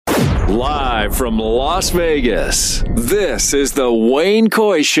Live from Las Vegas, this is the Wayne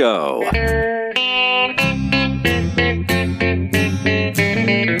Coy Show.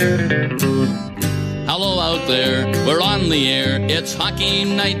 Hello out there, we're on the air. It's hockey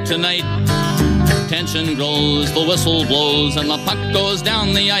night tonight. Tension grows, the whistle blows, and the puck goes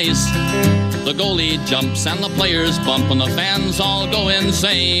down the ice. The goalie jumps and the players bump and the fans all go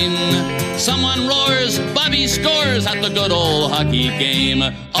insane. Someone roars, Bobby scores at the good old hockey game.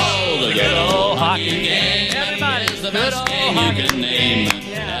 Oh, the good old hockey game. Everybody, is the best game you can name.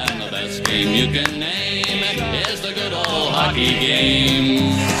 And the best game you can name is the good old hockey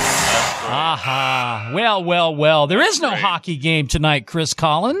game. Aha. Well. There is no hockey game tonight, Chris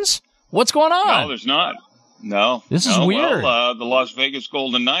Collins. What's going on? No, there's not. No. This is weird. Well, the Las Vegas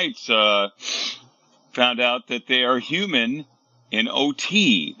Golden Knights found out that they are human in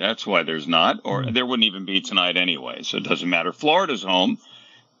OT. That's why there's not. Or there wouldn't even be tonight anyway, so it doesn't matter. Florida's home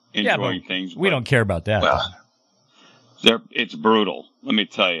enjoying things. We don't care about that. Well, it's brutal. Let me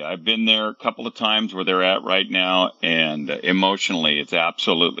tell you. I've been there a couple of times where they're at right now, and emotionally, it's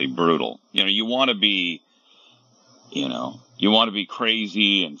absolutely brutal. You know, you want to be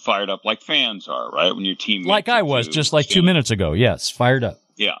crazy and fired up like fans are, right? When your team... Like I was just like 2 minutes ago. Yes, fired up.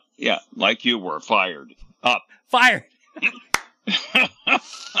 Yeah, like you were, fired up. Fired!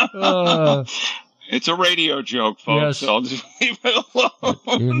 It's a radio joke, folks. Yes. I'll just leave it alone.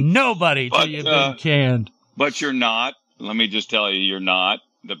 You're nobody till you've been canned. But you're not. Let me just tell you, you're not.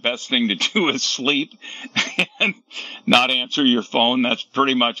 The best thing to do is sleep and not answer your phone. That's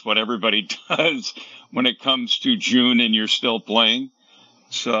pretty much what everybody does when it comes to June and you're still playing.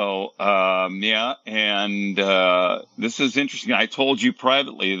 So, this is interesting. I told you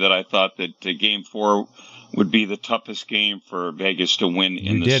privately that I thought that Game 4 would be the toughest game for Vegas to win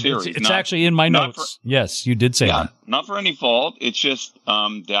in the series. It's actually in my notes. Yes, you did say that. Not for any fault. It's just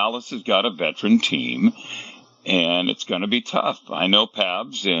Dallas has got a veteran team. And it's going to be tough. I know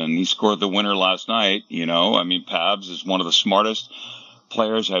Pabs, and he scored the winner last night. You know, I mean, Pabs is one of the smartest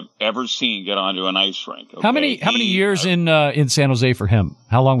players I've ever seen get onto an ice rink. Okay? How many years in San Jose for him?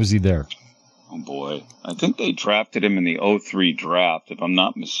 How long was he there? Oh, boy. I think they drafted him in the 03 draft, if I'm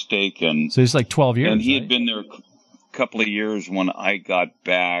not mistaken. So he's like 12 years, And he had been there a couple of years when I got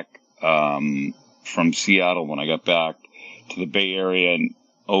back from Seattle, when I got back to the Bay Area in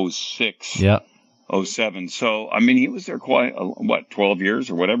 06. Yeah. 07. So, I mean, he was there quite, 12 years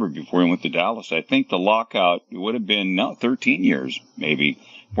or whatever before he went to Dallas. I think the lockout would have been, 13 years maybe,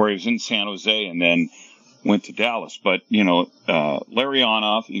 where he was in San Jose and then went to Dallas. But, Igor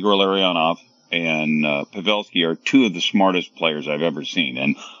Larionov and Pavelski are two of the smartest players I've ever seen.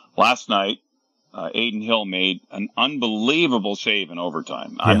 And last night, Aiden Hill made an unbelievable save in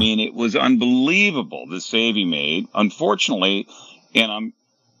overtime. Yeah. I mean, it was unbelievable, the save he made. Unfortunately, and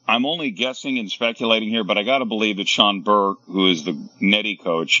I'm only guessing and speculating here, but I got to believe that Sean Burke, who is the netty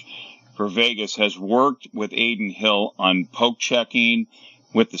coach for Vegas, has worked with Aiden Hill on poke checking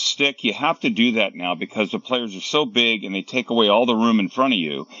with the stick. You have to do that now because the players are so big and they take away all the room in front of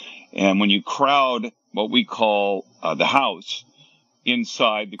you. And when you crowd what we call the house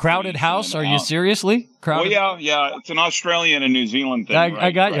inside the crowded house, are you seriously? Crowded? Well, yeah. It's an Australian and New Zealand thing.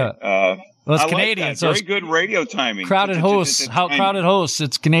 I got you. Well, it's Canadian. Like so very good radio timing. Crowded hosts. Crowded hosts.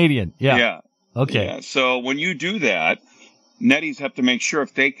 It's Canadian. Yeah. Okay. Yeah. So when you do that, netties have to make sure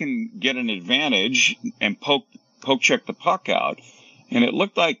if they can get an advantage and poke check the puck out. And it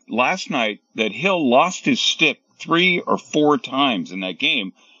looked like last night that Hill lost his stick 3 or 4 times in that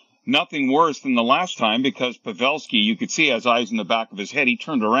game. Nothing worse than the last time because Pavelski, you could see has eyes in the back of his head. He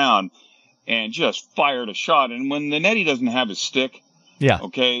turned around and just fired a shot. And when the netty doesn't have his stick, in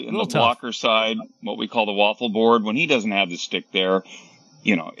the blocker side, what we call the waffle board, when he doesn't have the stick there,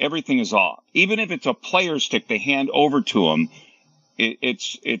 everything is off. Even if it's a player stick they hand over to him,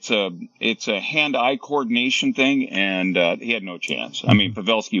 it's a hand-eye coordination thing, and he had no chance. I mean,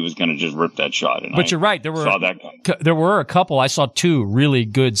 Pavelski was going to just rip that shot. But you're right. There were a couple. I saw 2 really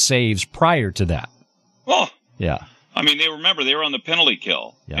good saves prior to that. Oh, yeah. I mean, they were on the penalty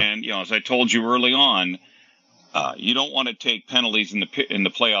kill, and as I told you early on. You don't want to take penalties in the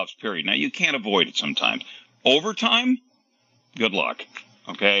playoffs, period. Now, you can't avoid it sometimes. Overtime, good luck.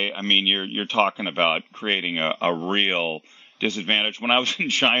 Okay? I mean, you're talking about creating a real disadvantage. When I was in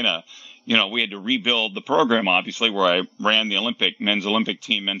China, we had to rebuild the program, obviously, where I ran the men's Olympic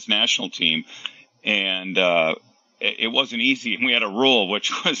team, men's national team. And it wasn't easy. And we had a rule,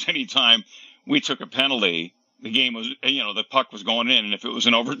 which was anytime we took a penalty, the game was, the puck was going in, and if it was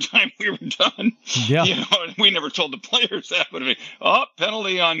in overtime, we were done. Yeah. And we never told the players that, but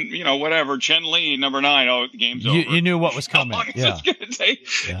penalty on, whatever, Chen Li, number 9. Oh, the game's over. You knew what was coming. How long is this going to take?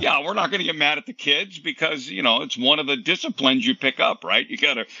 Yeah, we're not going to get mad at the kids because, it's one of the disciplines you pick up, right? You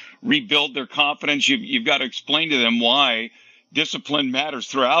got to rebuild their confidence. You've got to explain to them why discipline matters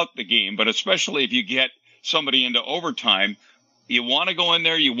throughout the game, but especially if you get somebody into overtime. You want to go in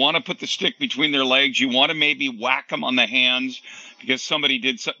there. You want to put the stick between their legs. You want to maybe whack them on the hands because somebody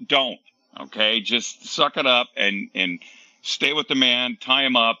did something. Don't. Okay? Just suck it up and stay with the man. Tie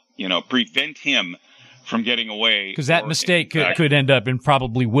him up. Prevent him from getting away. Because that mistake could end up and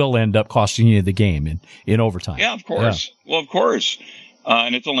probably will end up costing you the game in overtime. Yeah, of course. Yeah. Well, of course.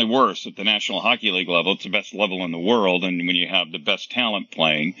 And it's only worse at the National Hockey League level. It's the best level in the world, and when you have the best talent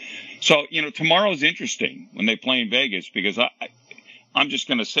playing. So, tomorrow's interesting when they play in Vegas because I'm just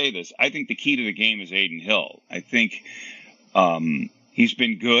going to say this. I think the key to the game is Aiden Hill. I think he's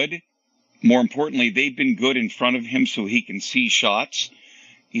been good. More importantly, they've been good in front of him so he can see shots.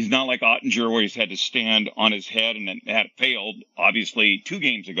 He's not like Ottinger where he's had to stand on his head and had failed, obviously, 2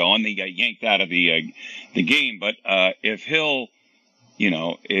 games ago, and they got yanked out of the game. But if Hill...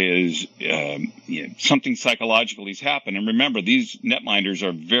 is something psychological has happened. And remember, these netminders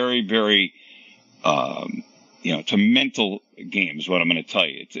are very, very, it's a mental game is what I'm going to tell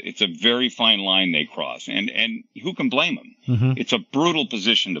you. It's a very fine line they cross. And who can blame them? Mm-hmm. It's a brutal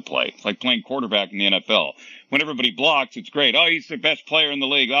position to play. It's like playing quarterback in the NFL. When everybody blocks, it's great. Oh, he's the best player in the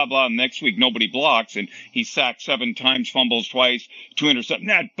league, blah, blah. And next week, nobody blocks. And he's sacked 7 times, fumbles twice, 2 interceptions.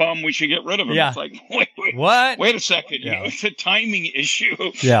 That bum, we should get rid of him. Yeah. It's like, wait, what? Wait a second. Yeah. It's a timing issue.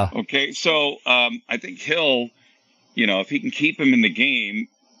 Yeah. Okay. So I think Hill, if he can keep him in the game,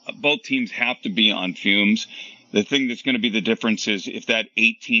 both teams have to be on fumes. The thing that's going to be the difference is if that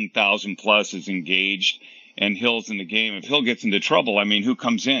 18,000 plus is engaged and Hill's in the game. If Hill gets into trouble, I mean, who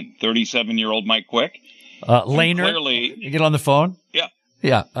comes in? 37-year-old Mike Quick? Laner? Clearly, you get on the phone? Yeah.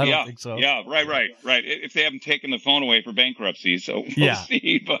 Yeah, I don't think so. Yeah, right. If they haven't taken the phone away for bankruptcy, so we'll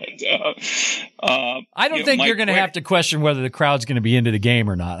see. But I don't think you're going to have to question whether the crowd's going to be into the game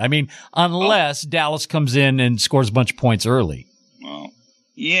or not. I mean, unless Dallas comes in and scores a bunch of points early. Well,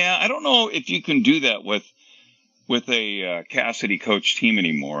 yeah, I don't know if you can do that with a Cassidy coach team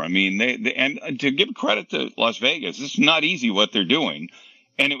anymore. I mean, they and to give credit to Las Vegas, this is not easy what they're doing,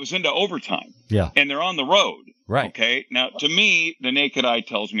 and it was into overtime. Yeah, and they're on the road. Right. Okay. Now, to me, the naked eye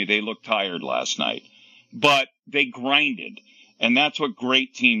tells me they looked tired last night, but they grinded, and that's what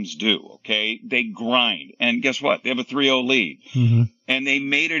great teams do. Okay, they grind, and guess what? They have a 3-0 lead, and they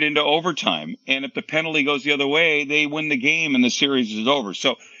made it into overtime. And if the penalty goes the other way, they win the game, and the series is over.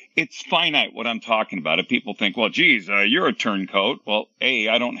 So. It's finite what I'm talking about. If people think, well, geez, you're a turncoat. Well, A,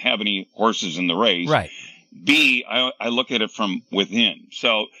 I don't have any horses in the race. Right. B, I look at it from within.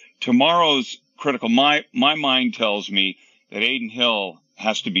 So tomorrow's critical. My mind tells me that Aiden Hill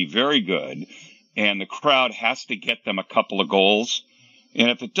has to be very good, and the crowd has to get them a couple of goals. And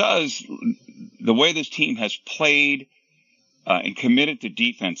if it does, the way this team has played and committed to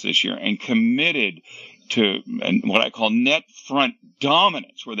defense this year and committed to what I call net front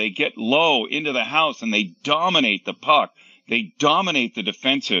dominance, where they get low into the house and they dominate the puck, they dominate the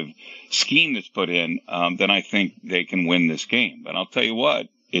defensive scheme that's put in, then I think they can win this game. But I'll tell you what,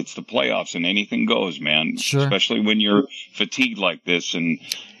 it's the playoffs and anything goes, man. Sure. Especially when you're fatigued like this. And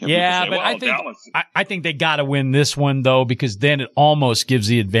yeah, say, but well, I think they got to win this one, though, because then it almost gives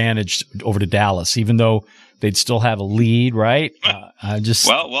the advantage over to Dallas, even though they'd still have a lead, right?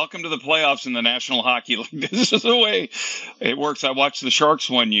 Well, welcome to the playoffs in the National Hockey League. This is the way it works. I watched the Sharks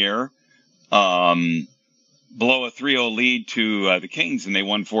one year blow a 3-0 lead to the Kings, and they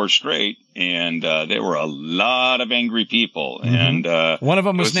won 4 straight. And there were a lot of angry people. And one of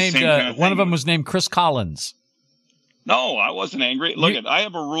them was named one of them was named Chris Collins. No, I wasn't angry. Look, I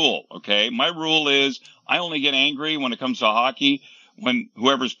have a rule. Okay, my rule is I only get angry when it comes to hockey when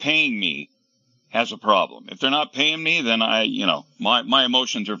whoever's paying me has a problem. If they're not paying me, then my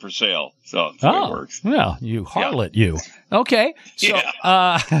emotions are for sale. So that's the way it works. Well, you harlot, you. Okay. So,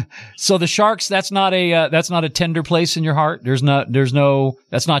 so the Sharks, that's not a tender place in your heart. That's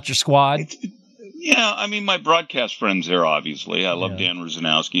not your squad. Yeah. I mean, my broadcast friends there, obviously. I love Dan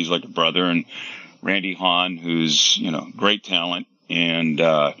Ruzanowski. He's like a brother. And Randy Hahn, who's, great talent. And,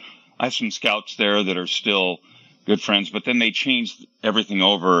 I have some scouts there that are still good friends, but then they changed everything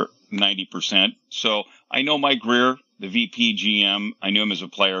over 90%. So I know Mike Greer, the VP GM. I knew him as a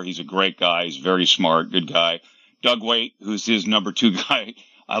player. He's a great guy. He's very smart, good guy. Doug Waite, who's his number 2 guy.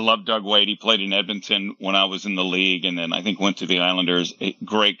 I love Doug Waite. He played in Edmonton when I was in the league, and then I think went to the Islanders. A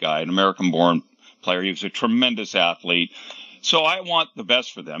great guy, an American-born player. He was a tremendous athlete. So I want the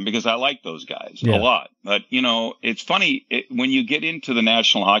best for them because I like those guys Yeah. a lot. But, it's funny when you get into the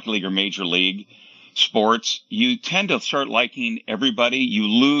National Hockey League or Major League sports, you tend to start liking everybody. You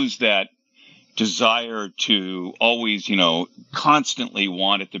lose that desire to always, constantly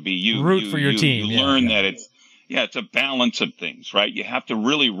want it to be you. Root for your team. You learn that it's a balance of things, right? You have to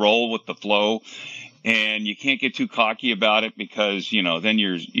really roll with the flow. And you can't get too cocky about it because, then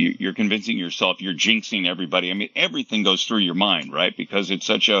you're convincing yourself you're jinxing everybody. I mean, everything goes through your mind, right? Because it's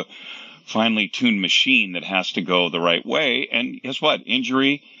such a finely tuned machine that has to go the right way. And guess what?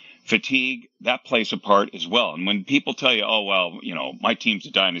 Injury, fatigue, that plays a part as well. And when people tell you, oh, well, my team's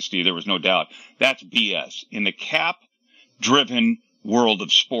a dynasty, there was no doubt, that's BS. In the cap-driven world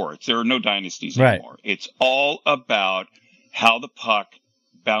of sports, there are no dynasties anymore. It's all about how the puck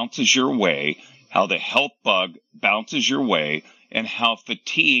bounces your way, how the health bug bounces your way, and how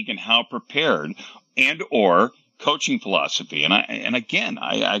fatigue and how prepared and or coaching philosophy. And again,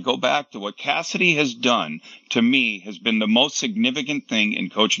 I go back to what Cassidy has done to me has been the most significant thing in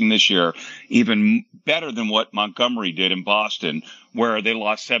coaching this year, even better than what Montgomery did in Boston, where they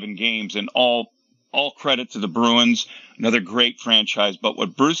lost 7 games, and all credit to the Bruins, another great franchise. But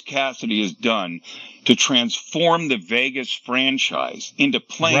what Bruce Cassidy has done to transform the Vegas franchise into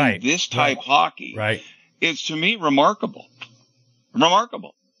playing this type hockey is, to me, remarkable.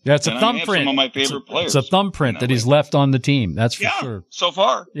 Remarkable. Yeah, it's a and thumbprint. Some of my favorite players. It's a thumbprint that he's left on the team. That's for sure. So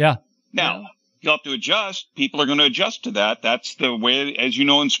far. Yeah. Now, you'll have to adjust. People are going to adjust to that. That's the way, as you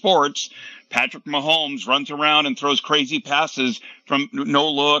know, in sports, Patrick Mahomes runs around and throws crazy passes from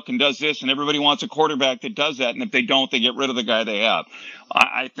no look and does this, and everybody wants a quarterback that does that. And if they don't, they get rid of the guy they have.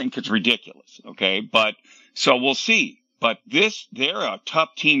 I think it's ridiculous. Okay. But so we'll see. But they're a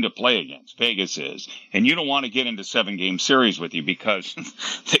tough team to play against. Vegas is. And you don't want to get into 7-game series with you because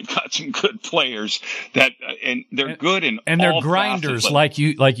they've got some good players and they're good in and all they're grinders, facets. like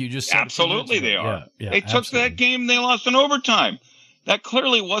you just said. Absolutely they are. Yeah, they took that game and they lost in overtime. That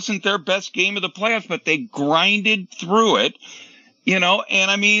clearly wasn't their best game of the playoffs, but they grinded through it, and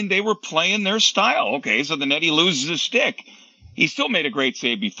I mean, they were playing their style. Okay, so the netty loses his stick. He still made a great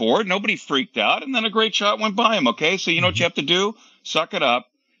save before. Nobody freaked out. And then a great shot went by him. Okay. So you know what you have to do? Suck it up,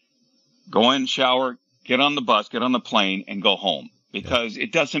 go in, shower, get on the bus, get on the plane, and go home. Because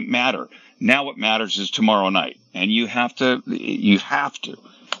it doesn't matter. Now what matters is tomorrow night. And you have to.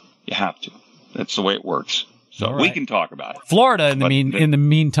 That's the way it works. So we can talk about it. Florida, in the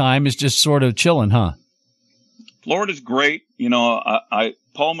meantime, is just sort of chilling, huh? Florida's great.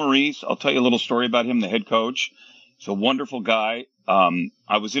 Paul Maurice, I'll tell you a little story about him, the head coach. He's a wonderful guy.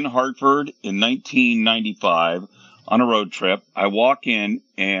 I was in Hartford in 1995 on a road trip. I walk in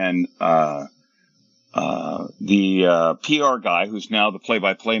and the PR guy, who's now the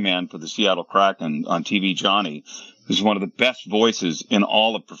play-by-play man for the Seattle Kraken on TV, Johnny, who's one of the best voices in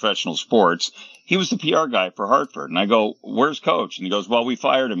all of professional sports, he was the PR guy for Hartford. And I go, where's Coach? And he goes, well, we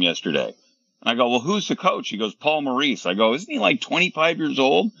fired him yesterday. And I go, well, who's the coach? He goes, Paul Maurice. I go, isn't he like 25 years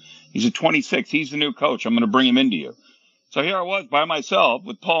old? He's at 26. He's the new coach. I'm going to bring him into you. So here I was by myself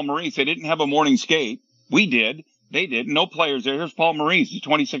with Paul Maurice. They didn't have a morning skate. We did. They did. No players there. Here's Paul Maurice. He's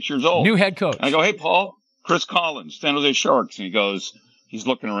 26 years old. New head coach. And I go, hey, Paul, Chris Collins, San Jose Sharks. And he goes, he's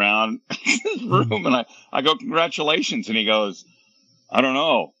looking around his room. And I go, congratulations. And he goes, I don't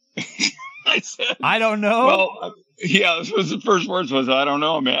know. I said, I don't know. Well, this was the first words was, I don't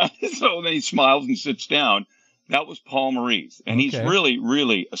know, man. So then he smiles and sits down. That was Paul Maurice. And he's really,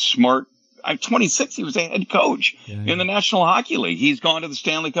 really a smart. I'm 26. He was a head coach in the National Hockey League. He's gone to the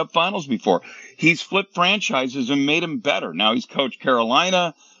Stanley Cup Finals before. He's flipped franchises and made them better. Now he's coached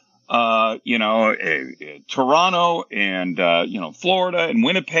Carolina, Toronto, and Florida and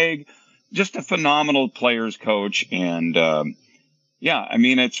Winnipeg. Just a phenomenal players coach. And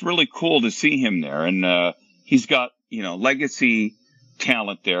it's really cool to see him there. And he's got legacy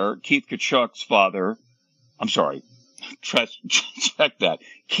talent there. Keith Tkachuk's father. I'm sorry. Check that.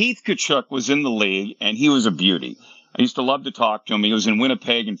 Keith Tkachuk was in the league, and he was a beauty. I used to love to talk to him. He was in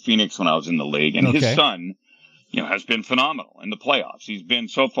Winnipeg and Phoenix when I was in the league, and his son, has been phenomenal in the playoffs. He's been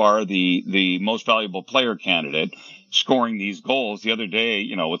so far the most valuable player candidate, scoring these goals. The other day,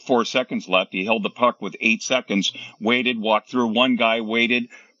 with 4 seconds left, he held the puck with 8 seconds, waited, walked through one guy, waited,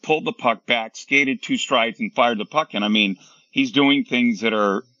 pulled the puck back, skated 2 strides, and fired the puck. And I mean, he's doing things that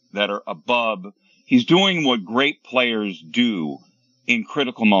are above. He's doing what great players do in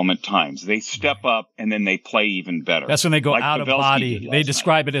critical moment times. They step up and then they play even better. That's when they go out of body. They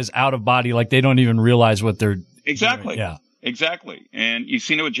describe it as out of body, like they don't even realize what they're exactly. doing. Yeah, exactly. And you've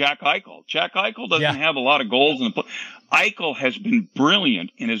seen it with Jack Eichel. Jack Eichel doesn't have a lot of goals in the play. Eichel has been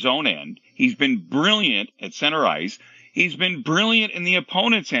brilliant in his own end. He's been brilliant at center ice. He's been brilliant in the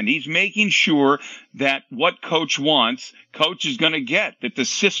opponent's end. He's making sure that what coach wants, coach is going to get, that the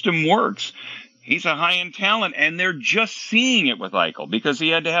system works. He's a high-end talent, and they're just seeing it with Eichel because he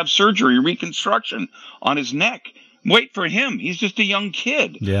had to have surgery, reconstruction on his neck. Wait for him. He's just a young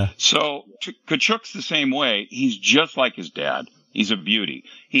kid. Yeah. So Tkachuk's the same way. He's just like his dad. He's a beauty.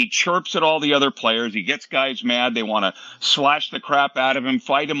 He chirps at all the other players. He gets guys mad. They want to slash the crap out of him,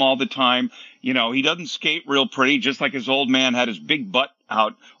 fight him all the time. You know, he doesn't skate real pretty, just like his old man had his big butt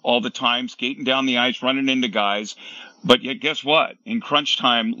out all the time, skating down the ice, running into guys. But yet, guess what? In crunch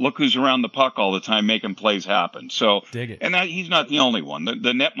time, look who's around the puck all the time, making plays happen. So, dig it. And he's not the only one. The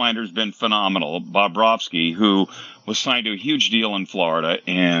netminder's been phenomenal. Bobrovsky, who was signed to a huge deal in Florida,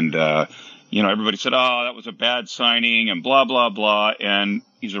 and you know, everybody said, "Oh, that was a bad signing," and blah blah blah. And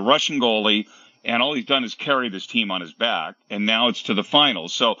he's a Russian goalie, and all he's done is carry this team on his back, and now it's to the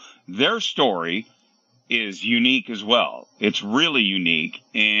finals. So their story is unique as well. It's really unique,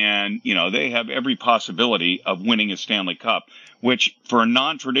 and you know, they have every possibility of winning a Stanley Cup, which for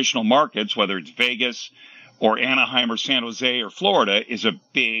non-traditional markets, whether it's Vegas or Anaheim or San Jose or Florida, is a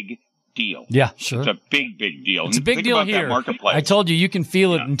big deal. Yeah, sure. It's a big deal. It's a big deal here. Marketplace. I told you can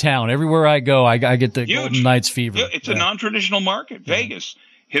feel it in town. Everywhere I go, I get the Golden Knights fever. It's a non-traditional market. Vegas,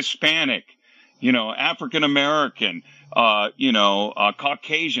 Hispanic, you know, African American,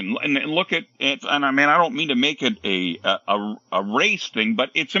 Caucasian, and look at it. And I mean, I don't mean to make it a race thing, but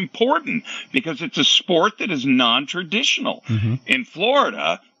it's important because it's a sport that is non-traditional. Mm-hmm. In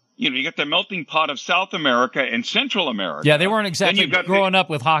Florida, you know, you got the melting pot of South America and Central America. Yeah, they weren't exactly growing up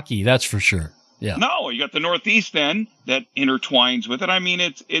with hockey, that's for sure. Yeah. No, you got the Northeast then that intertwines with it. I mean,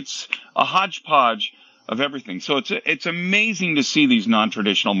 it's a hodgepodge of everything. So it's amazing to see these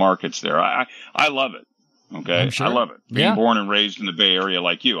non-traditional markets there. I love it. Okay, sure. I love it. Being born and raised in the Bay Area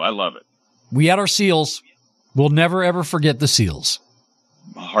like you, I love it. We had our Seals. We'll never ever forget the Seals.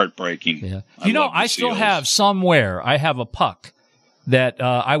 Heartbreaking. Yeah. You know, I still have somewhere. I have a puck that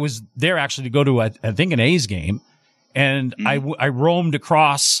I was there actually to go to, I think, an A's game, and I roamed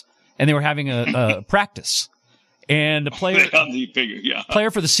across, and they were having a practice. And the player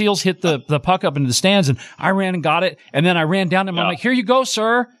for the Seals hit the puck up into the stands, and I ran and got it, and then I ran down to him. I'm like, "Here you go,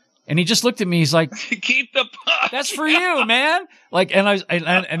 sir." And he just looked at me. He's like, "Keep the puck. That's for you, man." Like,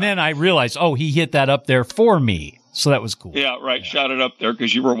 and then I realized, oh, he hit that up there for me. So that was cool. Yeah, right. Yeah. Shot it up there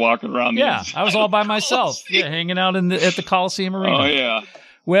because you were walking around. I was all by myself. Yeah, hanging out at the Coliseum Arena. Oh yeah.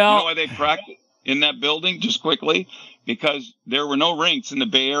 Well, you know why they practiced in that building? Just quickly, because there were no rinks in the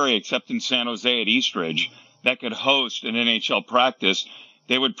Bay Area except in San Jose at Eastridge that could host an NHL practice.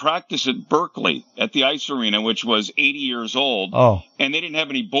 They would practice at Berkeley at the ice arena, which was 80 years old. Oh. And they didn't have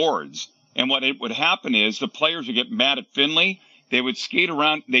any boards. And what would happen is the players would get mad at Finley. They would skate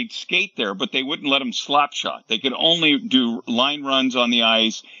around. They'd skate there, but they wouldn't let them slap shot. They could only do line runs on the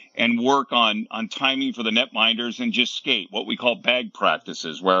ice and work on timing for the netminders and just skate, what we call bag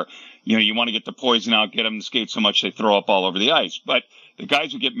practices, where, you know, you want to get the poison out, get them to skate so much they throw up all over the ice. But the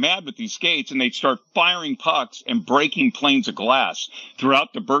guys would get mad with these skates, and they'd start firing pucks and breaking planes of glass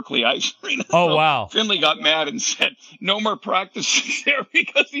throughout the Berkeley ice arena. Oh, so wow. Finley got mad and said, no more practices there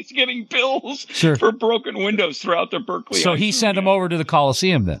because he's getting bills for broken windows throughout the Berkeley ice So he sent him over to the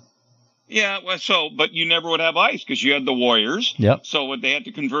Coliseum then? Yeah, well, but you never would have ice because you had the Warriors. Yep. So when they had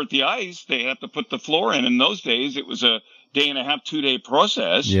to convert the ice, they had to put the floor in. In those days, it was a day and a half, 2-day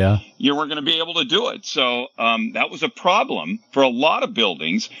process. Yeah. You weren't going to be able to do it. So that was a problem for a lot of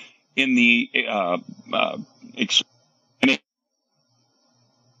buildings in the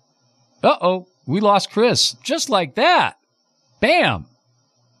we lost Chris just like that. Bam.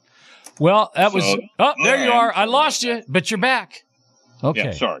 Well, that was there you are. I lost you, but you're back. Okay.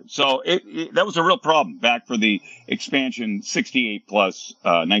 Yeah, sorry. So that was a real problem back for the expansion 68 plus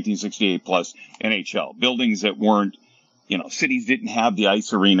 1968 plus NHL buildings that weren't, you know, cities didn't have the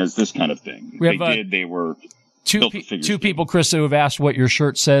ice arenas, this kind of thing. They were two people, Chris, who have asked what your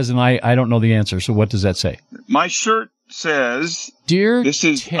shirt says, and I don't know the answer. So what does that say? My shirt says, "Dear this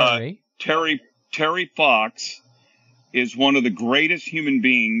is Terry. Terry Fox is one of the greatest human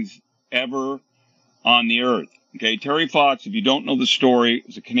beings ever on the earth." Okay, Terry Fox, if you don't know the story,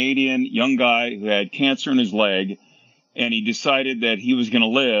 was a Canadian young guy who had cancer in his leg, and he decided that he was going to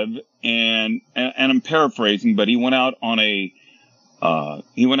live. And I'm paraphrasing, but he went out and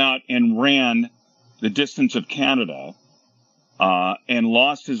ran the distance of Canada, and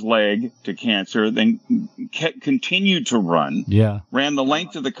lost his leg to cancer. Then continued to run. Yeah, ran the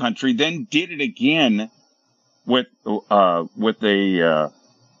length of the country. Then did it again with a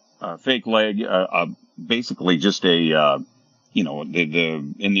fake leg, basically just a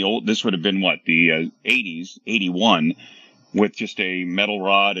this would have been what, the 80s, 81, with just a metal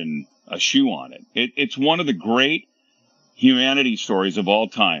rod and a shoe on it. It's one of the great humanity stories of all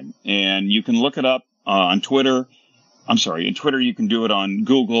time. And you can look it up on Twitter. I'm sorry, in Twitter, you can do it on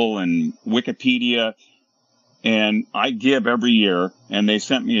Google and Wikipedia. And I give every year, and they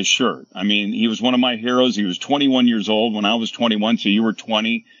sent me a shirt. I mean, he was one of my heroes. He was 21 years old when I was 21, so you were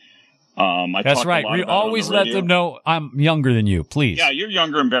 20. That's right. We always let them know I'm younger than you, please. Yeah, you're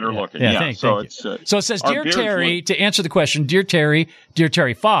younger and better looking. Yeah, thank you. So it says, Dear Terry, to answer the question, Dear Terry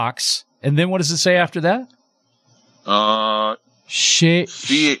Fox. And then what does it say after that?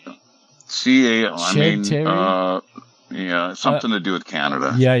 Something to do with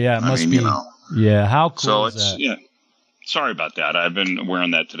Canada. Yeah, it must be. Yeah, how cool is that? Yeah. Sorry about that. I've been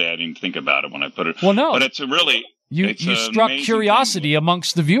wearing that today. I didn't think about it when I put it. Well, no. But it's a really... You struck curiosity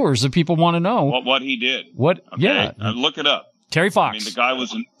amongst the viewers. The people want to know. What he did. What? Okay? Yeah. Look it up. Terry Fox. I mean, the guy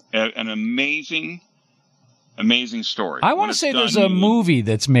was an amazing story. I want to say there's a movie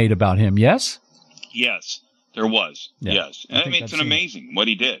that's made about him, yes? Yes, there was. Yeah. Yes. I mean, it's amazing what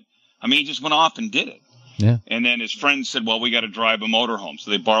he did. I mean, he just went off and did it. Yeah. And then his friends said, well, we got to drive a motorhome.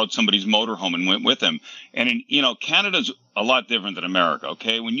 So they borrowed somebody's motorhome and went with him. And, Canada's a lot different than America,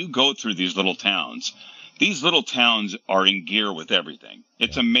 okay? When you go through these little towns are in gear with everything.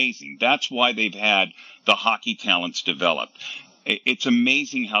 It's amazing. That's why they've had the hockey talents developed. It's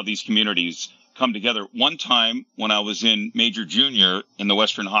amazing how these communities come together. One time when I was in Major Junior in the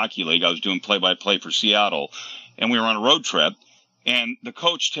Western Hockey League, I was doing play-by-play for Seattle, and we were on a road trip. And the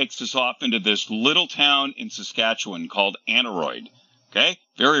coach takes us off into this little town in Saskatchewan called Aneroid. Okay?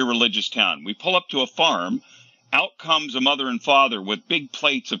 Very religious town. We pull up to a farm. Out comes a mother and father with big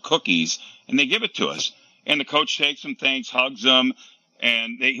plates of cookies, and they give it to us. And the coach takes them, thanks, hugs them,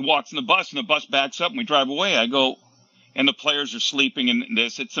 and he walks in the bus, and the bus backs up, and we drive away. I go, and the players are sleeping in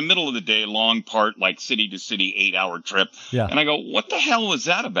this. It's the middle of the day, long part, like city to city, 8-hour trip. Yeah. And I go, what the hell was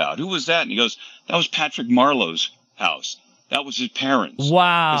that about? Who was that? And he goes, that was Patrick Marleau's house. That was his parents.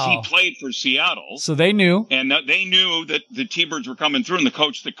 Wow. Because he played for Seattle. So they knew. And they knew that the T-Birds were coming through, and the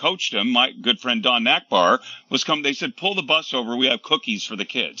coach that coached him, my good friend Don Nakbar, was coming. They said, pull the bus over. We have cookies for the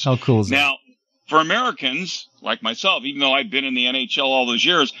kids. How cool is that? Now, for Americans like myself, even though I've been in the NHL all those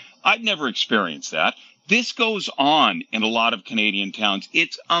years, I've never experienced that. This goes on in a lot of Canadian towns.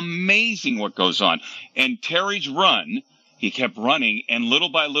 It's amazing what goes on. And Terry's run, he kept running, and little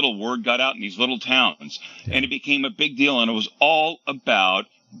by little, word got out in these little towns. Yeah. And it became a big deal, and it was all about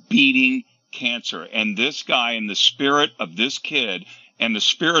beating cancer. And this guy, and the spirit of this kid, and the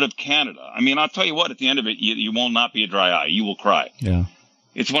spirit of Canada. I mean, I'll tell you what, at the end of it, you will not be a dry eye. You will cry. Yeah.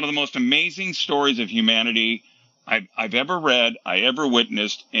 It's one of the most amazing stories of humanity I've ever read, I ever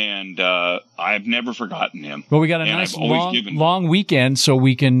witnessed, and I've never forgotten him. Well, we got a nice long weekend, so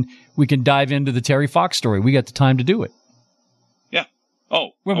we can dive into the Terry Fox story. We got the time to do it. Yeah.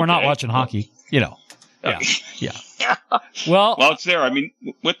 Oh, when we're not watching hockey, Yeah. Well, it's there. I mean,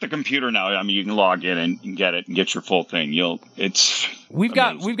 with the computer now, I mean, you can log in and get it and get your full thing. We've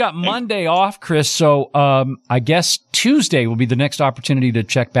got Monday off, Chris. So I guess Tuesday will be the next opportunity to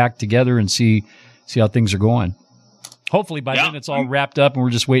check back together and see how things are going. Hopefully by then it's all wrapped up and we're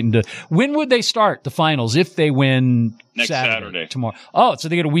just waiting to. When would they start the finals if they win next Saturday tomorrow? Oh, so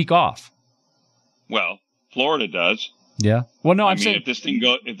they get a week off. Well, Florida does. Yeah. Well, no, I'm saying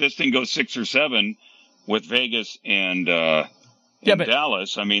if this thing goes 6 or 7 with Vegas and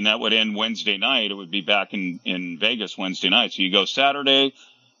Dallas, I mean that would end Wednesday night. It would be back in Vegas Wednesday night. So you go Saturday,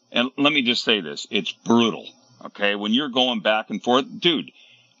 and let me just say this: it's brutal. Okay, when you're going back and forth, dude.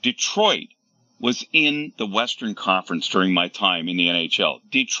 Detroit was in the Western Conference during my time in the NHL.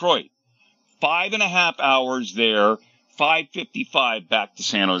 Detroit, 5.5 hours there, 5:55 back to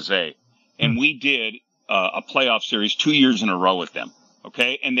San Jose. And we did a playoff series 2 years in a row with them.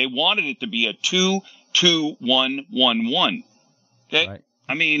 Okay. And they wanted it to be a 2-2-1-1-1. Okay. Right.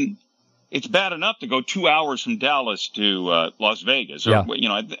 I mean, it's bad enough to go 2 hours from Dallas to Las Vegas. Or, I don't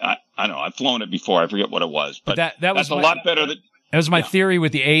know. I've flown it before. I forget what it was. But that's a lot better than. That was my theory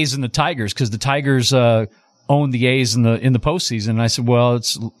with the A's and the Tigers, because the Tigers own the A's in the postseason. And I said, well,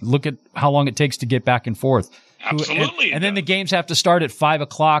 look at how long it takes to get back and forth. Absolutely. And then the games have to start at 5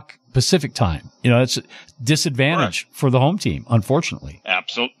 o'clock Pacific time. It's a disadvantage for the home team, unfortunately.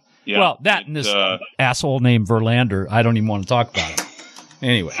 Absolutely. Yeah. Well, and this asshole named Verlander, I don't even want to talk about him.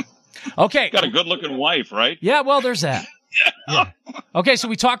 Anyway. Okay. Got a good looking wife, right? Yeah. Well, there's that. Yeah. Okay. So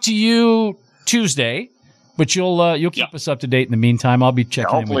we talked to you Tuesday. But you'll keep us up to date in the meantime. I'll be checking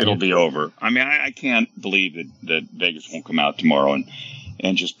in with you. Hopefully it'll be over. I mean, I can't believe that Vegas won't come out tomorrow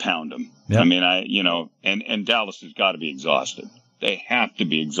and just pound them. Yep. I mean, and Dallas has got to be exhausted. They have to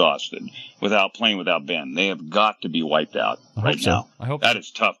be exhausted without Ben. They have got to be wiped out now. I hope that is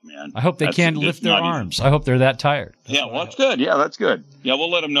tough, man. I hope they can't lift their arms. I hope they're that tired. That's good. Yeah, that's good. Yeah,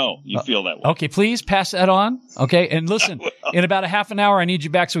 we'll let them know you feel that way. Okay, please pass that on. Okay, and listen, in about a half an hour, I need you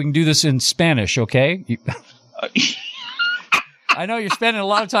back so we can do this in Spanish. Okay. I know you're spending a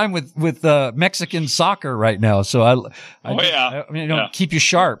lot of time with Mexican soccer right now, so keep you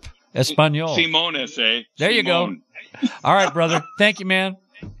sharp. Espanol. Simones, eh? There you go. All right, brother. Thank you, man.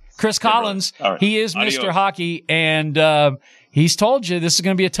 Chris Collins, he is Adios. Mr. Hockey, and he's told you this is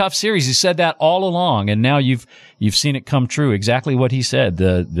going to be a tough series. He said that all along, and now you've seen it come true. Exactly what he said.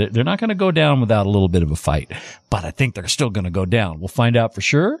 They're not going to go down without a little bit of a fight, but I think they're still going to go down. We'll find out for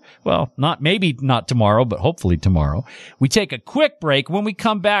sure. Well, maybe not tomorrow, but hopefully tomorrow. We take a quick break. When we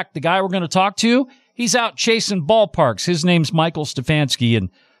come back, the guy we're going to talk to, he's out chasing ballparks. His name's Michael Stefanski, and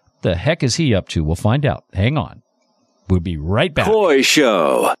the heck is he up to? We'll find out. Hang on. We'll be right back. Coy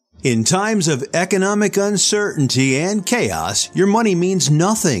Show. In times of economic uncertainty and chaos, your money means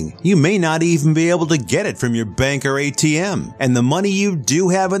nothing. You may not even be able to get it from your bank or ATM. And the money you do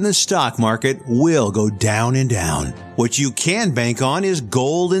have in the stock market will go down and down. What you can bank on is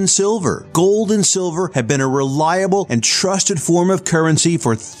gold and silver. Gold and silver have been a reliable and trusted form of currency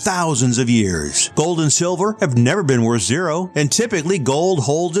for thousands of years. Gold and silver have never been worth zero, and typically gold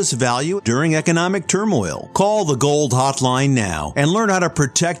holds its value during economic turmoil. Call the Gold Hotline now and learn how to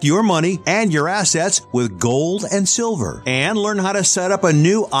protect your money and your assets with gold and silver. And learn how to set up a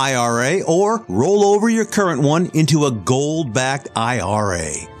new IRA or roll over your current one into a gold-backed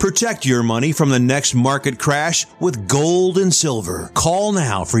IRA. Protect your money from the next market crash with gold and silver. Call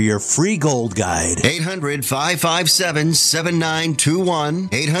now for your free gold guide. 800-557-7921.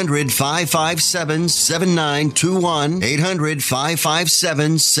 800-557-7921.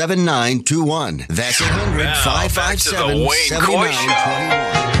 800-557-7921. That's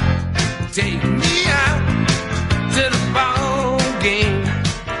 800-557-7921. Take me out to the ball game.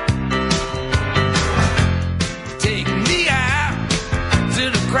 Take me out to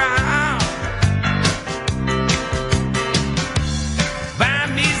the crowd. Buy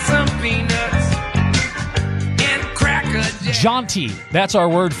me some peanuts and cracker jack. Jaunty. That's our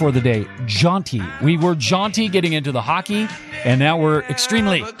word for the day. Jaunty. We were jaunty getting into the hockey, and now we're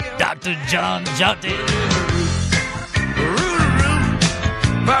extremely Dr. John Jaunty.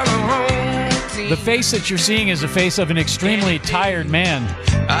 The face that you're seeing is the face of an extremely tired man.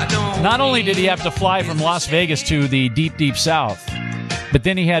 Not only did he have to fly from Las Vegas to the deep, deep south, but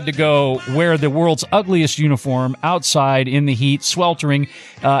then he had to go wear the world's ugliest uniform outside in the heat, sweltering,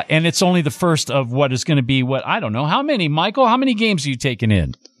 and it's only the first of what is going to be I don't know. How many, Michael? How many games are you taking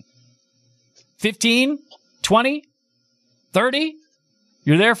in? 15? 20? 30?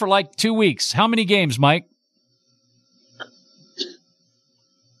 You're there for like 2 weeks. How many games, Mike?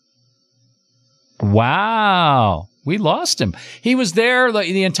 Wow. We lost him. He was there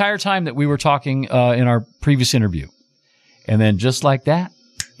the entire time that we were talking in our previous interview. And then just like that,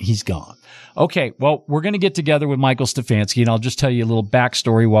 he's gone. Okay, well, we're going to get together with Michael Stefanski, and I'll just tell you a little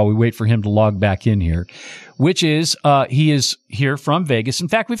backstory while we wait for him to log back in here, which is he is here from Vegas. In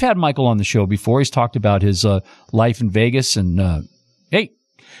fact, we've had Michael on the show before. He's talked about his life in Vegas. And, hey,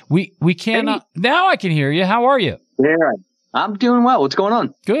 we cannot – now I can hear you. How are you? Yeah. I'm doing well. What's going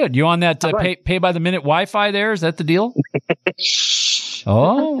on? Good. You on that pay by the minute Wi-Fi there? Is that the deal?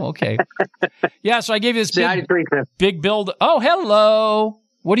 Oh, okay. Yeah, so I gave you this big build. Oh, hello.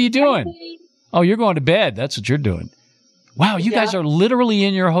 What are you doing? Oh, you're going to bed. That's what you're doing. Wow, you guys are literally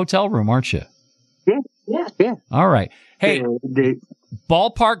in your hotel room, aren't you? Yeah. All right. Hey,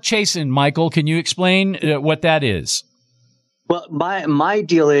 ballpark chasing, Michael. Can you explain what that is? Well, my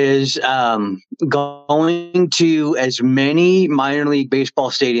deal is going to as many minor league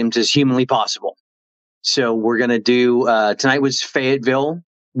baseball stadiums as humanly possible. So we're going to do tonight was Fayetteville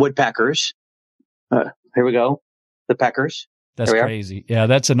Woodpeckers. Here we go. The Peckers. That's crazy. Yeah,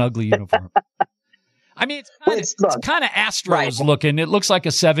 that's an ugly uniform. I mean, it's kind of Astros looking. It looks like a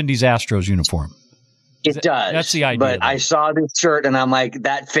 70s Astros uniform. It does. That's the idea. But I saw this shirt and I'm like,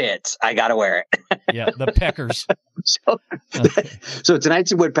 that fits. I got to wear it. Yeah, the Peckers. So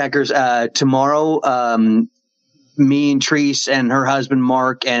tonight's the Woodpeckers. Tomorrow, me and Treese and her husband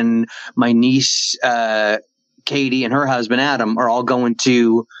Mark and my niece Katie and her husband Adam are all going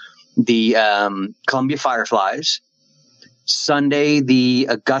to the Columbia Fireflies. Sunday, the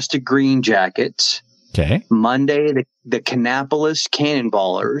Augusta Green Jackets. Okay. Monday, the Kannapolis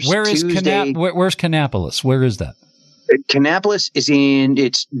Cannonballers. Where is Tuesday, where's Kannapolis? Where is that? Kannapolis is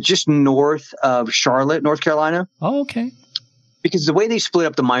it's just north of Charlotte, North Carolina. Oh, okay. Because the way they split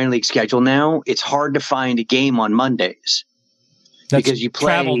up the minor league schedule now, it's hard to find a game on Mondays. That's because you play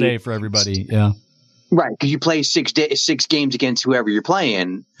travel day for everybody. Yeah. Right. Because you play 6 games against whoever you're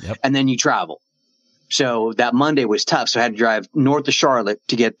playing, and then you travel. So that Monday was tough. So I had to drive north of Charlotte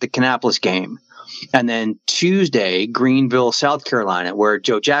to get the Kannapolis game. And then Tuesday, Greenville, South Carolina, where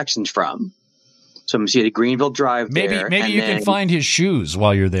Joe Jackson's from. So I'm going to see the Greenville drive there. Maybe you can find his shoes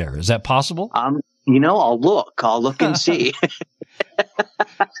while you're there. Is that possible? I'll look and see.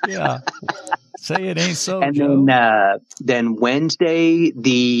 Yeah. Say it ain't so. And Joe. then Wednesday,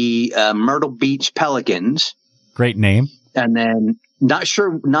 the Myrtle Beach Pelicans. Great name. And then not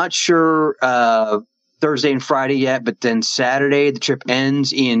sure Thursday and Friday yet, but then Saturday the trip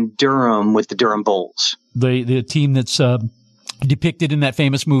ends in Durham with the Durham Bulls. The team that's depicted in that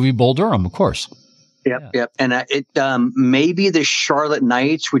famous movie Bull Durham, of course. Yep. And it maybe the Charlotte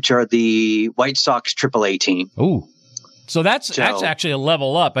Knights, which are the White Sox AAA team. Ooh. So that's actually a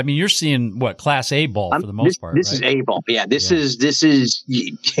level up. I mean, you're seeing what Class A ball for the most part. This is A ball. Yeah. This is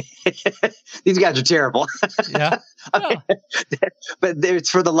these guys are terrible. Yeah. But it's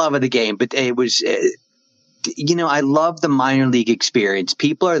for the love of the game. But it was, I love the minor league experience.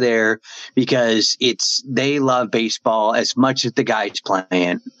 People are there because they love baseball as much as the guys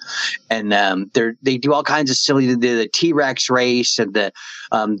playing, and they do all kinds of silly the T-Rex race and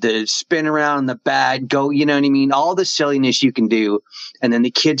the spin around the bat, go, you know what I mean? All the silliness you can do, and then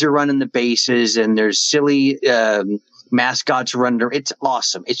the kids are running the bases, and there's silly mascots running. It's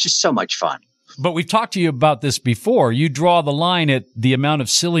awesome. It's just so much fun. But we've talked to you about this before. You draw the line at the amount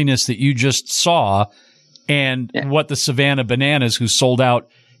of silliness that you just saw. And what the Savannah Bananas, who sold out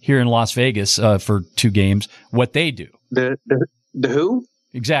here in Las Vegas for 2 games, what they do. The who?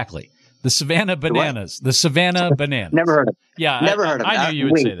 Exactly. The Savannah Bananas. The Savannah Bananas. Never heard of them. Yeah. Never heard of them. I knew you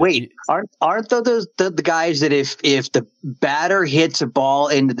would say that. Wait. Aren't those the guys that if the batter hits a ball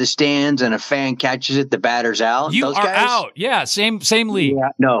into the stands and a fan catches it, the batter's out? You those are guys? out. Yeah. Same league.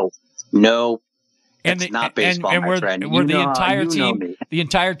 Yeah, no. And it's not baseball, and my friend. Where the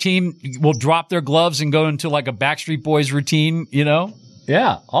entire team will drop their gloves and go into like a Backstreet Boys routine,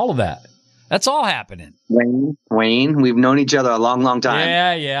 Yeah, all of that. That's all happening. Wayne, we've known each other a long, long time.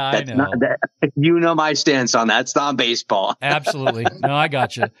 Yeah, I know. You know my stance on that. It's not baseball. Absolutely. No, I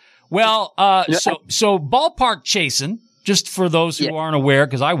got you. Well, so ballpark chasing, just for those who aren't aware,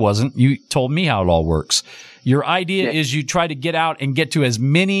 because I wasn't, you told me how it all works. Your idea is you try to get out and get to as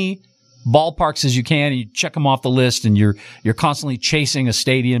many ballparks as you can, and you check them off the list, and you're constantly chasing a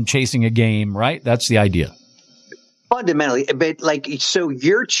stadium, chasing a game, right? That's the idea. Fundamentally, but so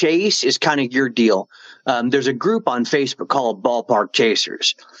your chase is kind of your deal. There's a group on Facebook called Ballpark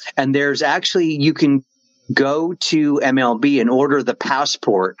Chasers, and there's actually, you can go to MLB and order the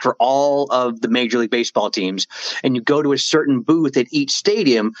passport for all of the Major League Baseball teams, and you go to a certain booth at each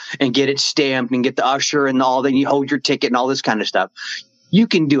stadium and get it stamped and get the usher and all that, and you hold your ticket and all this kind of stuff. You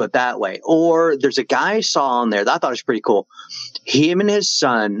can do it that way. Or there's a guy I saw on there that I thought was pretty cool. Him and his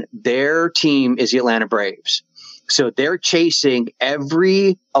son, their team is the Atlanta Braves. So they're chasing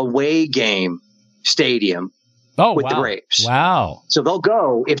every away game stadium with the Braves. Wow. So they'll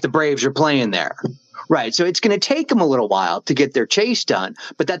go if the Braves are playing there. Right. So it's going to take them a little while to get their chase done,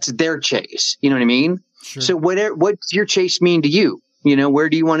 but that's their chase. You know what I mean? Sure. So what's your chase mean to you? Where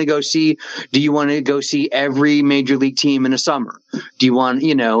do you want to go see? Do you want to go see every major league team in the summer? Do you want,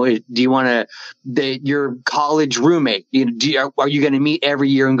 your college roommate, are you going to meet every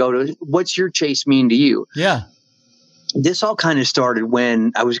year and go to, what's your chase mean to you? Yeah. This all kind of started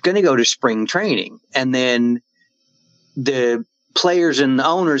when I was going to go to spring training, and then the players and the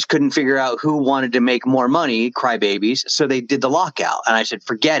owners couldn't figure out who wanted to make more money, crybabies. So they did the lockout, and I said,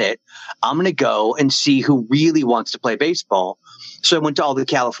 forget it. I'm going to go and see who really wants to play baseball. So I went to all the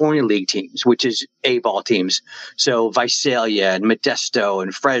California League teams, which is A-ball teams. So Visalia and Modesto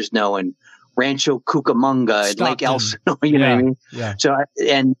and Fresno and Rancho Cucamonga and Lake Elsinore, you know what I mean? Yeah. So,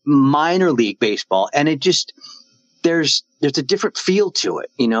 and minor league baseball. And it just, there's a different feel to it.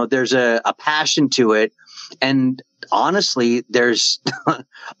 There's a passion to it. And honestly, there's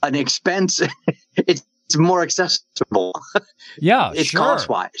an expense. It's more accessible. Yeah, it's sure.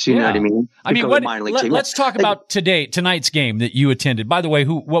 cost-wise. You know what I mean? I mean, let's talk about tonight's game that you attended. By the way,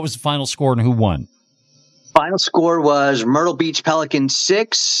 what was the final score and who won? Final score was Myrtle Beach Pelicans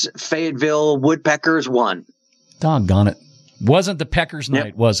 6, Fayetteville Woodpeckers 1. Doggone it. Wasn't the Peckers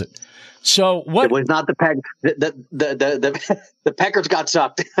night, was it? So what? It was not the Peck. The Peckers got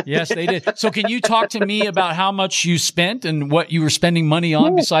sucked. Yes, they did. So can you talk to me about how much you spent and what you were spending money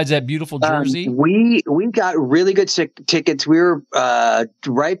on besides that beautiful jersey? We got really good tickets. We were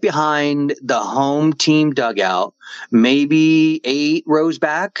right behind the home team dugout, maybe 8 rows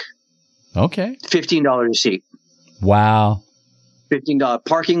back. Okay. $15 a seat. Wow. $15.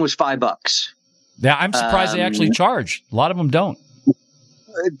 Parking was $5. Yeah, I'm surprised they actually charge. A lot of them don't.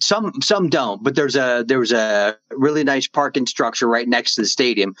 Some don't, but there's a really nice parking structure right next to the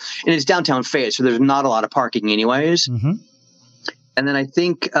stadium, and it's downtown Fayette, so there's not a lot of parking anyways. Mm-hmm. And then I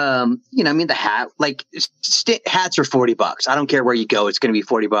think, the hat, like hats are $40. I don't care where you go. It's going to be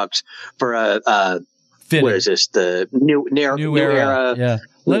 $40 for a what is this? The new era. Yeah.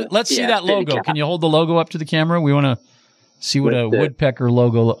 Let's see that logo. Can you hold the logo up to the camera? We want to see what a woodpecker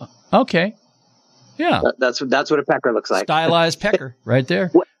logo. Okay. Yeah. That's what a pecker looks like. Stylized pecker right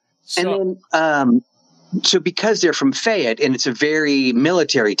there. And then, so because they're from Fayette and it's a very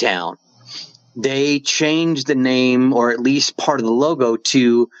military town, they changed the name, or at least part of the logo,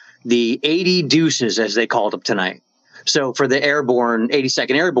 to the 80 Deuces, as they called them tonight. So for the Airborne,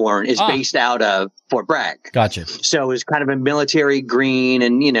 82nd Airborne is based out of Fort Bragg. Gotcha. So it's kind of a military green,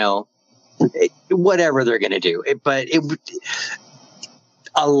 and whatever they're going to do.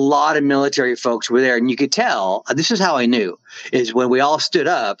 A lot of military folks were there, and you could tell. This is how I knew: is when we all stood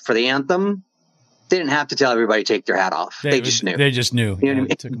up for the anthem. They didn't have to tell everybody to take their hat off. They just knew. They just knew. You know what I mean?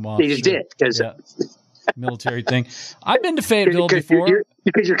 They took them off. They just did, because military thing. I've been to Fayetteville before.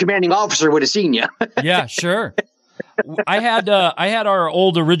 Because your commanding officer would have seen you. Yeah, sure. I had our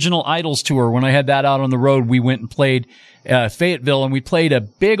old Original Idols tour. When I had that out on the road, we went and played Fayetteville, and we played a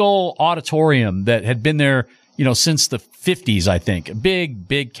big old auditorium that had been there, since the 50s, I think. A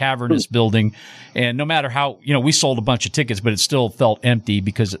big cavernous building. And no matter how, we sold a bunch of tickets, but it still felt empty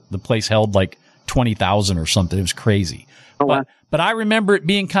because the place held like 20,000 or something. It was crazy. But I remember it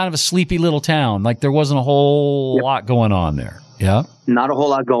being kind of a sleepy little town. Like there wasn't a whole lot going on there. Yeah. Not a whole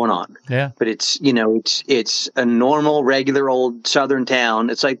lot going on. Yeah. But it's a normal, regular old southern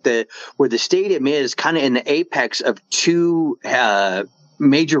town. It's like where the stadium is kind of in the apex of 2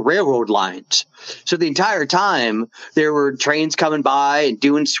 major railroad lines. So the entire time there were trains coming by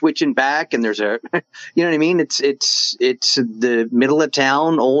and switching back, and there's you know what I mean? It's the middle of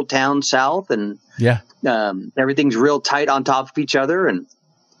town, old town south, and everything's real tight on top of each other. And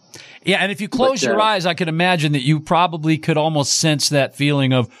and if you close your eyes, I can imagine that you probably could almost sense that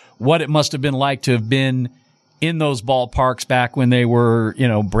feeling of what it must have been like to have been in those ballparks back when they were,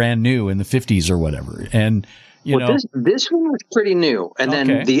 brand new in the 50s or whatever. And this one was pretty new. And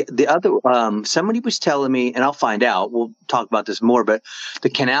then the other, somebody was telling me, and I'll find out, we'll talk about this more, but the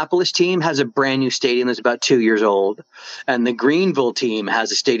Kannapolis team has a brand new stadium that's about 2 years old. And the Greenville team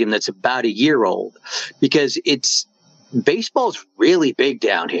has a stadium that's about a year old, because baseball's really big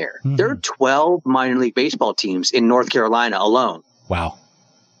down here. Mm-hmm. There are 12 minor league baseball teams in North Carolina alone. Wow.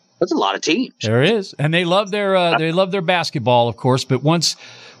 That's a lot of teams. There is. And they love their basketball, of course, but once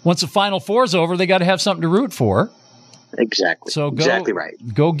the Final Four's over, they got to have something to root for. Exactly. So exactly right.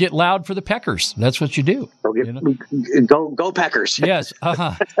 Go get loud for the Peckers. That's what you do. Go Peckers. Yes.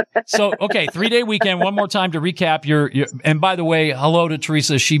 So, okay, 3-day weekend. One more time to recap your and by the way, hello to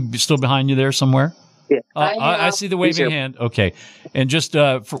Teresa. Is she still behind you there somewhere? Yeah. I see the waving hand. Okay. And just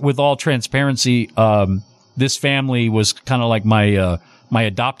with all transparency, this family was kind of like my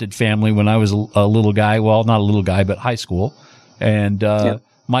adopted family when I was a little guy. Well, not a little guy, but high school. And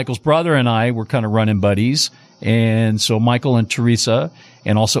Michael's brother and I were kind of running buddies. And so Michael and Teresa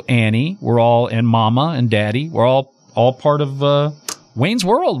and also Annie and Mama and Daddy were all part of Wayne's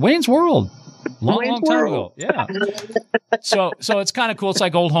World. Long time ago. Yeah. So it's kind of cool. It's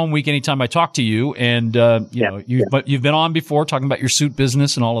like old home week anytime I talk to you. And, you've been on before talking about your suit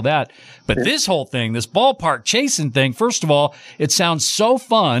business and all of that. But this whole thing, this ballpark chasing thing, first of all, it sounds so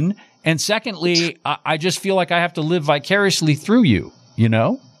fun. And secondly, I just feel like I have to live vicariously through you,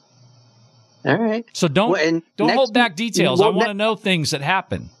 All right. So don't hold back details. I want to know things that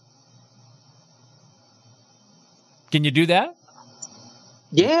happen. Can you do that?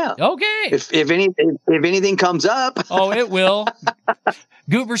 Yeah. Okay. If anything comes up. Oh, it will.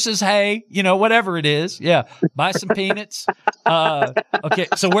 Goober says, hey, whatever it is. Yeah. Buy some peanuts. Okay.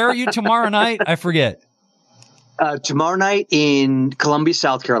 So where are you tomorrow night? I forget. Tomorrow night in Columbia,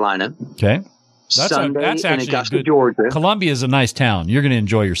 South Carolina. Okay. That's actually in Augusta, good. Georgia. Columbia is a nice town. You're going to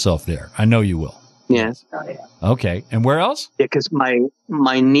enjoy yourself there. I know you will. Yeah. Okay. And where else? Yeah, because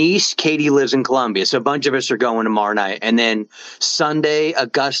my niece Katie lives in Columbia, so a bunch of us are going tomorrow night, and then Sunday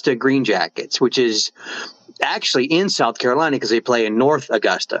Augusta Green Jackets, which is actually in South Carolina because they play in North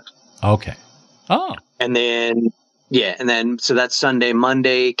Augusta. Okay. Oh. And then so that's Sunday,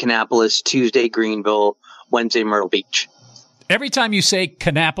 Monday Kannapolis, Tuesday Greenville, Wednesday Myrtle Beach. Every time you say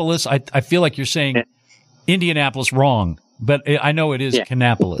Kannapolis, I feel like you're saying Indianapolis wrong, but I know it is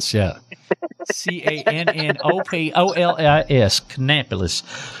Kannapolis. Yeah. Cannopolis,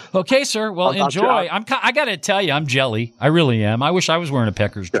 Kannapolis. Okay, sir. Well, enjoy. I got to tell you, I'm jelly. I really am. I wish I was wearing a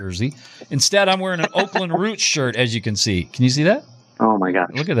Packers jersey. Instead, I'm wearing an Oakland Roots shirt, as you can see. Can you see that? Oh my gosh!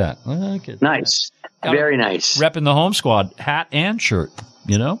 Look at that. Okay. Nice. Very nice. Repping the home squad hat and shirt.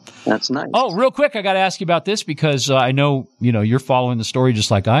 You know, that's nice. Oh, real quick, I got to ask you about this because I know you're following the story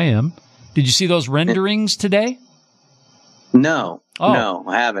just like I am. Did you see those renderings today? No, I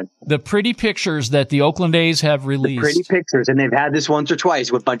haven't. The pretty pictures that the Oakland A's have released. The pretty pictures, and they've had this once or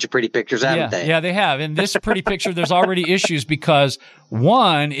twice with a bunch of pretty pictures, haven't they? Yeah, they have. And this pretty picture, there's already issues because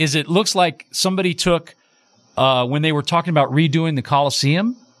one is it looks like somebody took when they were talking about redoing the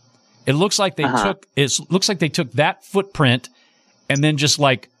Coliseum. It looks like they took that footprint and then just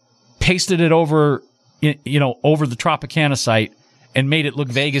like pasted it over over the Tropicana site and made it look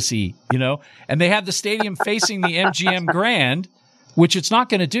Vegas-y, And they have the stadium facing the MGM Grand, which it's not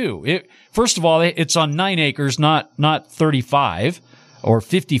going to do. First of all, it's on 9 acres, not 35 or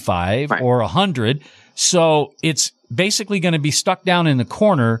 55 or 100. So it's basically going to be stuck down in the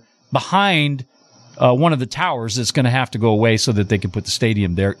corner behind one of the towers that's going to have to go away so that they can put the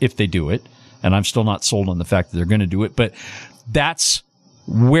stadium there if they do it. And I'm still not sold on the fact that they're going to do it, but that's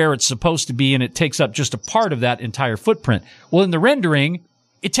where it's supposed to be, and it takes up just a part of that entire footprint. Well, in the rendering,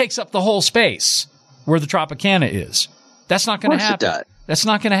 it takes up the whole space where the Tropicana is. That's not going to happen. That's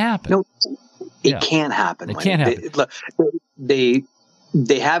not going to happen. No, it can't happen. It can't happen.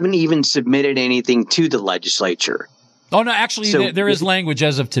 They haven't even submitted anything to the legislature. Oh no, actually, there is language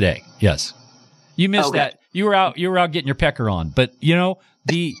as of today. Yes, you missed that. You were out getting your pecker on, but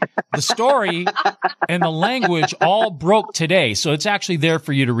the story and the language all broke today, so it's actually there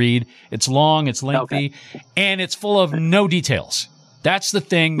for you to read. It's long, it's lengthy, and it's full of no details. That's the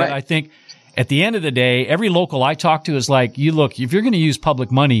thing that I think at the end of the day, every local I talk to is like, if you're going to use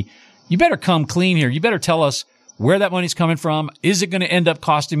public money, you better come clean here. You better tell us where that money's coming from. Is it going to end up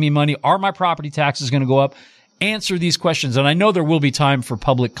costing me money? Are my property taxes going to go up? Answer these questions. And I know there will be time for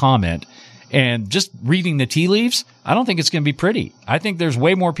public comment. And just reading the tea leaves, I don't think it's going to be pretty. I think there's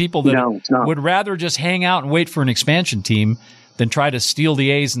way more people that would rather just hang out and wait for an expansion team than try to steal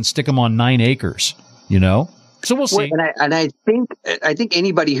the A's and stick them on 9 acres, So we'll see. And I think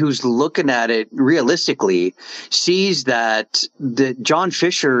anybody who's looking at it realistically sees that John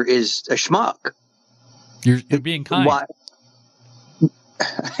Fisher is a schmuck. You're being kind.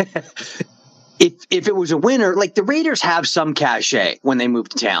 If it was a winner, like the Raiders have some cachet when they move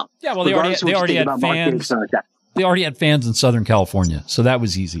to town. Yeah, well, they already had fans. They already had fans in Southern California, so that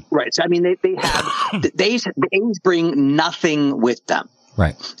was easy. Right. So I mean, they have the A's bring nothing with them,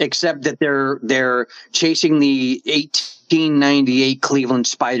 right? Except that they're chasing the 1898 Cleveland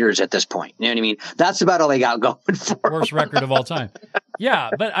Spiders at this point. You know what I mean? That's about all they got going for. Worst record of all time.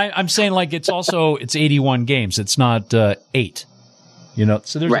 Yeah, but I'm saying like it's 81 games. It's not 8.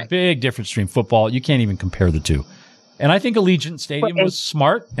 So there's a big difference between football. You can't even compare the two. And I think Allegiant Stadium was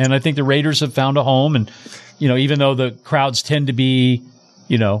smart, and I think the Raiders have found a home. And, even though the crowds tend to be,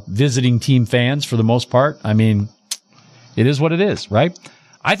 visiting team fans for the most part, I mean, it is what it is, right?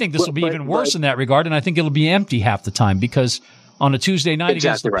 I think this will be even worse in that regard, and I think it'll be empty half the time because on a Tuesday night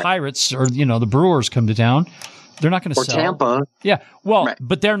against the Pirates or, the Brewers come to town, they're not going to sell. Or Tampa. Yeah. Well,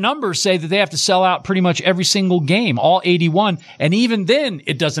 but their numbers say that they have to sell out pretty much every single game, all 81. And even then,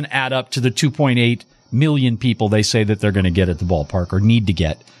 it doesn't add up to the 2.8 million people they say that they're going to get at the ballpark or need to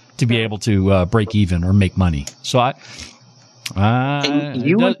get to be able to break even or make money. So you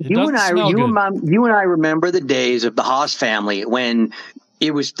and I remember the days of the Haas family when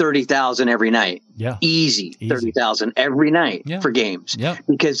it was 30,000 every night. Yeah. Easy. 30,000 every night for games. Yeah.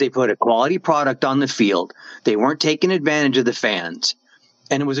 Because they put a quality product on the field. They weren't taking advantage of the fans.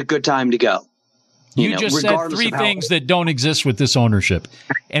 And it was a good time to go. You just said 3 things that don't exist with this ownership.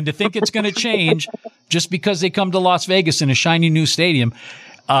 And to think it's going to change just because they come to Las Vegas in a shiny new stadium.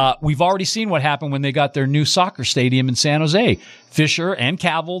 We've already seen what happened when they got their new soccer stadium in San Jose. Fisher and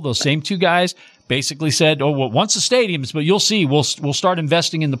Cavill, those same 2 guys, basically said, "Oh, well, once the stadiums, but you'll see, we'll start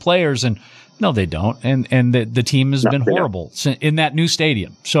investing in the players." And no, they don't. And the team has been horrible in that new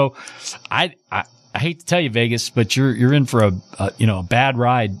stadium. So I hate to tell you, Vegas, but you're in for a bad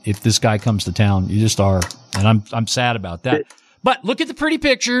ride if this guy comes to town. You just are, and I'm sad about that. But look at the pretty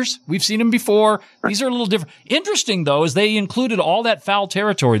pictures. We've seen them before. These are a little different. Interesting though, is they included all that foul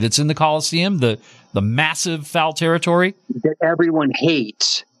territory that's in the Coliseum, the massive foul territory that everyone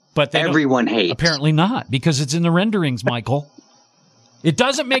hates. But everyone hates. Apparently not, because it's in the renderings, Michael. It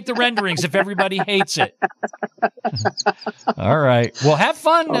doesn't make the renderings if everybody hates it. All right. Well, have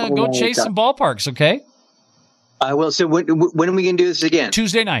fun. Go chase some ballparks, okay? I will. So when are we going to do this again?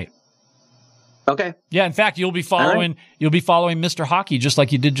 Tuesday night. Okay. Yeah. In fact, you'll be following Mr. Hockey just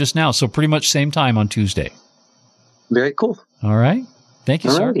like you did just now. So pretty much same time on Tuesday. Very cool. All right. Thank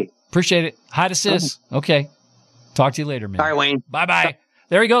you, sir. Alrighty. Appreciate it. Hi to Sis. Okay. Talk to you later, man. All right, Wayne. Bye-bye.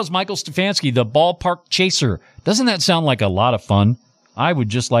 There he goes, Michael Stefanski, the ballpark chaser. Doesn't that sound like a lot of fun? I would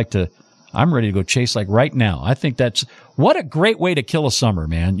just like to, I'm ready to go chase like right now. I think what a great way to kill a summer,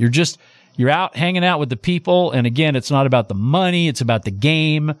 man. You're out hanging out with the people. And again, it's not about the money. It's about the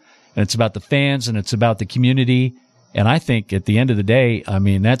game, and it's about the fans, and it's about the community. And I think at the end of the day, I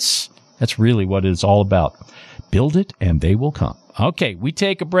mean, that's really what it's all about. Build it and they will come. Okay, we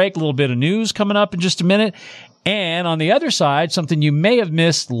take a break. A little bit of news coming up in just a minute. And on the other side, something you may have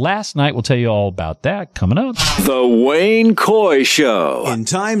missed last night. We'll tell you all about that coming up. The Wayne Coy Show. In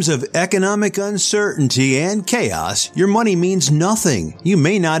times of economic uncertainty and chaos, your money means nothing. You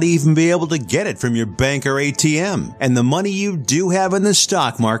may not even be able to get it from your bank or ATM. And the money you do have in the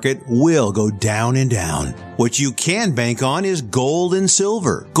stock market will go down and down. What you can bank on is gold and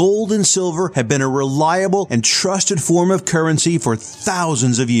silver. Gold and silver have been a reliable and trusted form of currency for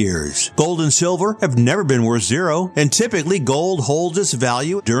thousands of years. Gold and silver have never been worth zero, and typically gold holds its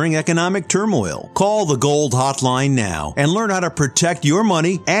value during economic turmoil. Call the Gold Hotline now and learn how to protect your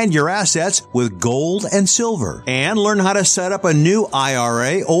money and your assets with gold and silver. And learn how to set up a new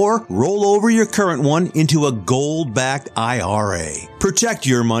IRA or roll over your current one into a gold-backed IRA. Protect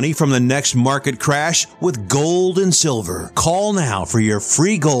your money from the next market crash with gold and silver. Call now for your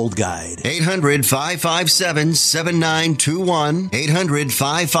free gold guide. 800-557-7921.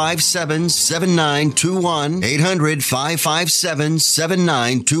 800-557-7921.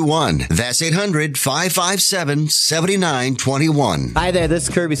 800-557-7921. That's 800-557-7921. Hi there, this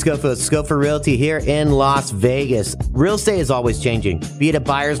is Kirby Schofield, Schofield Realty here in Las Vegas. Real estate is always changing. Be it a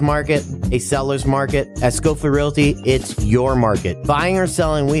buyer's market, a seller's market. At Schofield Realty, it's your market. Buying or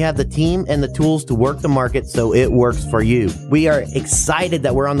selling, we have the team and the tools to work the market so it works for you. We are excited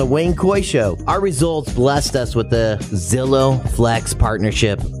that we're on the Wayne Coy Show. Our results blessed us with the Zillow Flex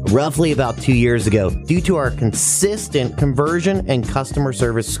partnership roughly about 2 years ago due to our consistent conversion and customer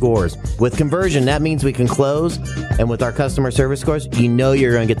service scores. With conversion, that means we can close, and with our customer service scores, you know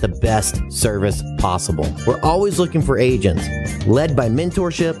you're going to get the best service possible. We're always looking for agents, led by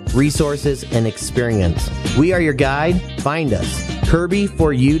mentorship, resources, and experience. We are your guide. Find us.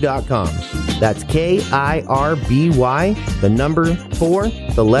 Kirby4U.com. That's KIRBY, the number 4,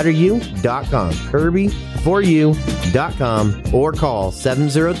 the letter U.com. Kirby4U.com or call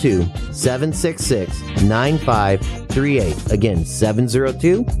 702-766-9538. Again,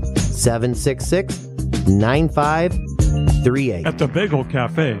 702-766-9538. At the Bagel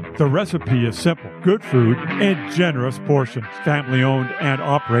Cafe, the recipe is simple. Good food and generous portions. Family owned and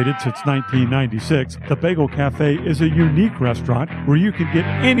operated since 1996, the Bagel Cafe is a unique restaurant where you can get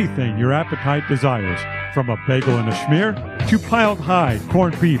anything your appetite desires. From a bagel and a schmear to piled high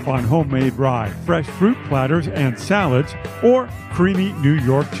corned beef on homemade rye, fresh fruit platters and salads, or creamy New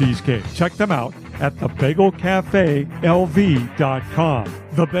York cheesecake. Check them out at thebagelcafeLV.com.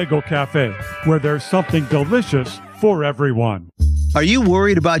 The Bagel Cafe, where there's something delicious for everyone. Are you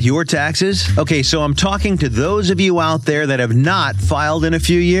worried about your taxes? Okay, so I'm talking to those of you out there that have not filed in a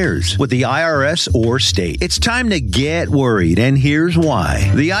few years with the IRS or state. It's time to get worried, and here's why.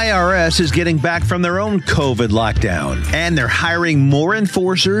 The IRS is getting back from their own COVID lockdown, and they're hiring more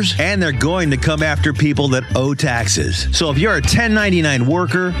enforcers, and they're going to come after people that owe taxes. So if you're a 1099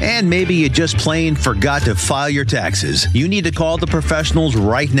 worker, and maybe you just plain forgot to file your taxes, you need to call the professionals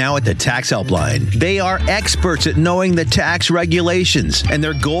right now at the Tax Helpline. They are experts at knowing the tax regulations, and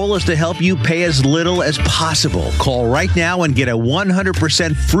their goal is to help you pay as little as possible. Call right now and get a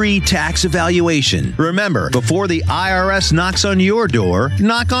 100% free tax evaluation. Remember, before the IRS knocks on your door,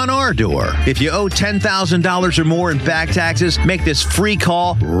 knock on our door. If you owe $10,000 or more in back taxes, make this free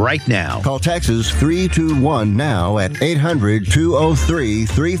call right now. Call Taxes 321 now at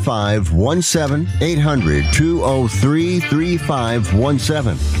 800-203-3517.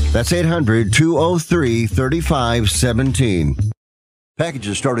 800-203-3517. That's 800-203-3517.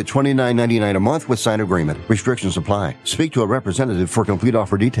 Packages start at $29.99 a month with signed agreement. Restrictions apply. Speak to a representative for complete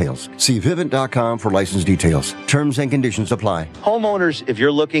offer details. See Vivint.com for license details. Terms and conditions apply. Homeowners, if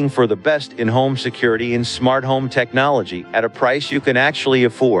you're looking for the best in home security and smart home technology at a price you can actually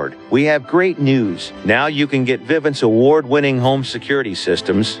afford, we have great news. Now you can get Vivint's award-winning home security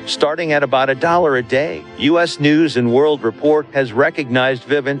systems starting at about $1 a day. U.S. News & World Report has recognized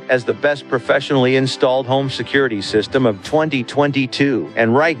Vivint as the best professionally installed home security system of 2022.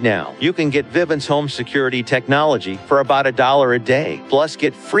 And right now, you can get Vivint's home security technology for about $1 a day. Plus,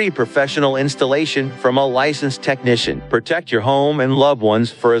 get free professional installation from a licensed technician. Protect your home and loved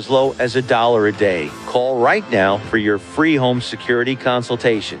ones for as low as $1 a day. Call right now for your free home security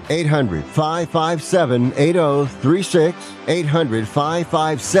consultation. 800-557-8036.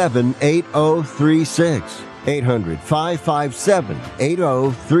 800-557-8036.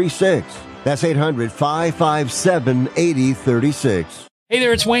 800-557-8036. That's 800-557-8036. Hey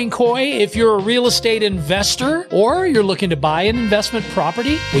there, it's Wayne Coy. If you're a real estate investor or you're looking to buy an investment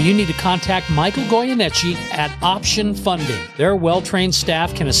property, well, you need to contact Michael Goyeneche at Option Funding. Their well-trained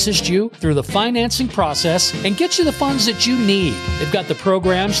staff can assist you through the financing process and get you the funds that you need. They've got the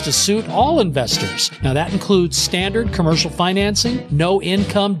programs to suit all investors. Now, that includes standard commercial financing,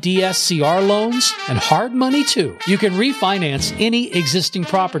 no-income DSCR loans, and hard money, too. You can refinance any existing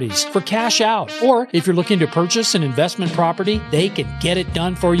properties for cash out, or if you're looking to purchase an investment property, they can get it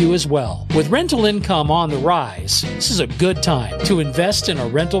done for you as well. With rental income on the rise, this is a good time to invest in a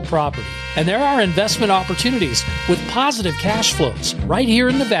rental property. And there are investment opportunities with positive cash flows right here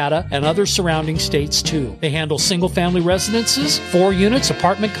in Nevada and other surrounding states too. They handle single-family residences, 4 units,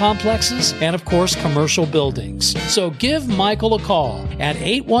 apartment complexes, and of course commercial buildings. So give Michael a call at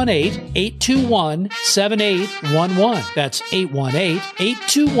 818-821-7811. That's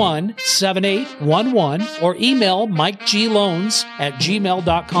 818-821-7811, or email MikeGLoans@gmail.com.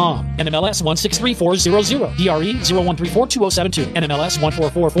 NMLS 163400, DRE 01342072, NMLS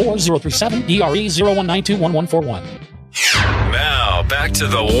 1444037, DRE 01921141. Now, back to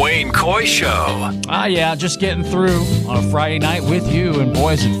the Wayne Coy Show. Yeah, just getting through on a Friday night with you, and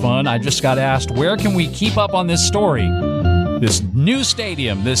boy, is it fun. I just got asked, where can we keep up on this story? This new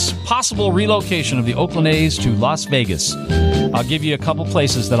stadium, this possible relocation of the Oakland A's to Las Vegas. I'll give you a couple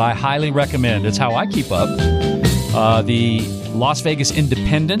places that I highly recommend. It's how I keep up. The Las Vegas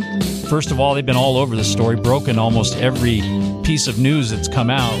Independent. First of all, they've been all over the story, broken almost every piece of news that's come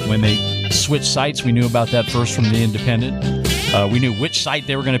out. When they switched sites, we knew about that first from the Independent. We knew which site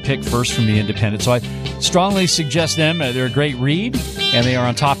they were going to pick first from the Independent. So I strongly suggest them. They're a great read, and they are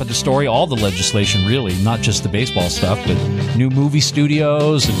on top of the story. All the legislation, really, not just the baseball stuff, but new movie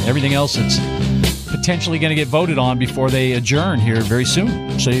studios and everything else that's potentially going to get voted on before they adjourn here very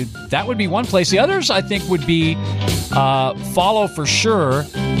soon. So that would be one place. The others, I think, would be follow for sure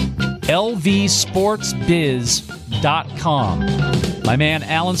lvsportsbiz.com. My man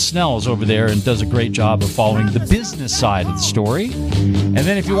Alan Snell is over there and does a great job of following the business side of the story. And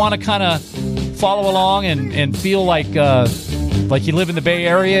then if you want to kind of follow along and feel like you live in the Bay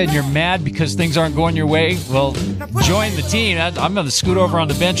Area and you're mad because things aren't going your way, well, join the team. I'm going to scoot over on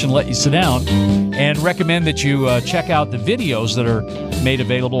the bench and let you sit down, and recommend that you check out the videos that are made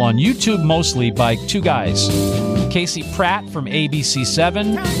available on YouTube, mostly by two guys, Casey Pratt from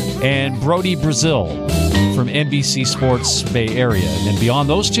ABC7 and Brody Brazil from NBC Sports Bay Area. And beyond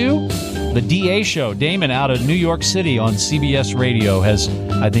those two, the DA Show, Damon out of New York City on CBS Radio, has,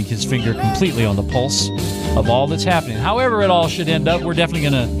 I think, his finger completely on the pulse of all that's happening. However it all should end up, we're definitely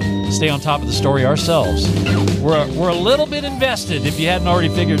going to stay on top of the story ourselves. We're a little bit invested, if you hadn't already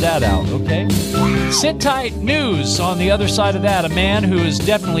figured that out, okay? Sit tight. News on the other side of that. A man who has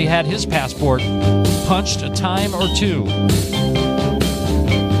definitely had his passport punched a time or two.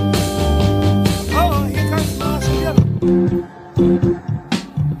 Oh, here comes Las Vegas.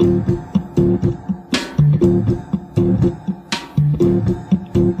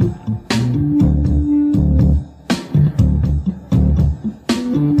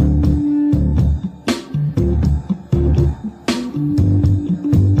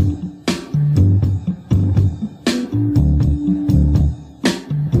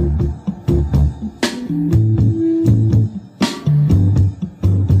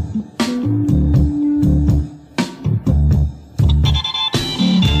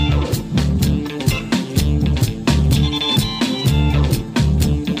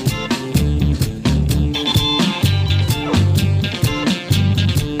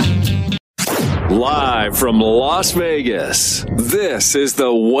 from Las Vegas, this is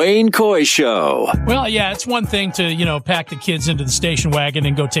the Wayne Coy Show. Well, yeah, it's one thing to, pack the kids into the station wagon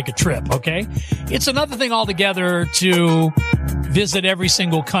and go take a trip, okay? It's another thing altogether to visit every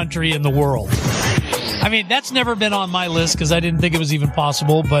single country in the world. I mean, that's never been on my list because I didn't think it was even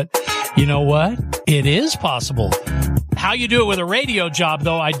possible, but you know what? It is possible. How you do it with a radio job,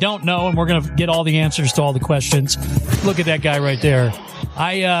 though, I don't know, and we're going to get all the answers to all the questions. Look at that guy right there.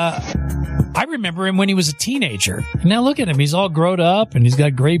 I remember him when he was a teenager. And now look at him. He's all grown up, and he's got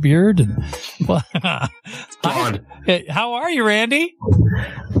a gray beard. And well, how are you, Randy?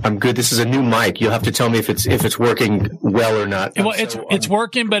 I'm good. This is a new mic. You'll have to tell me if it's working well or not. Well, it's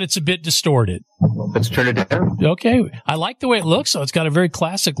working, but it's a bit distorted. Let's turn it down. Okay. I like the way it looks, so it's got a very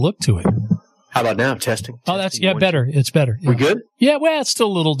classic look to it. How about now? Testing. Oh, that's better. It's better. Yeah. We good? Yeah, well, it's still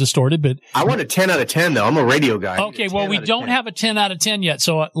a little distorted, but I want a 10 out of 10 though. I'm a radio guy. Okay, well, we don't have a 10 out of 10 yet,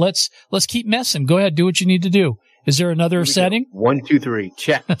 so let's keep messing. Go ahead, do what you need to do. Is there another setting? 1, 2, 3.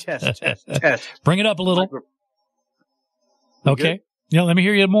 Check. Test. Bring it up a little. Okay. Yeah, let me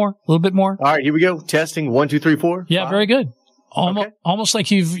hear you more. A little bit more. All right, here we go. Testing. 1, 2, 3, 4. Yeah, 5. very good. Almost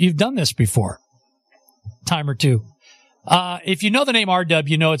like you've done this before. Time or two. If you know the name R-Dub,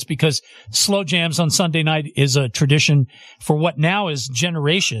 you know it's because Slow Jams on Sunday night is a tradition for what now is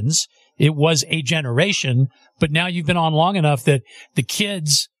generations. It was a generation, but now you've been on long enough that the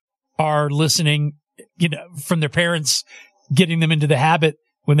kids are listening, from their parents, getting them into the habit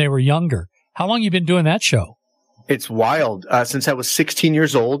when they were younger. How long you been doing that show? It's wild. Since I was 16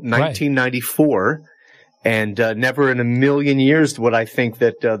 years old, 1994. Right. And never in a million years would I think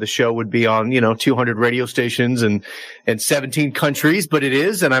that the show would be on, 200 radio stations and 17 countries, but it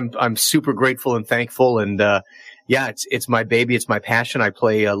is, and I'm super grateful and thankful. And it's my baby, it's my passion. I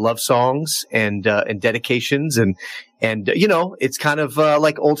play love songs and dedications, and it's kind of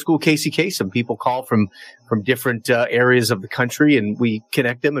like old school Casey Kasem. People call from different areas of the country, and we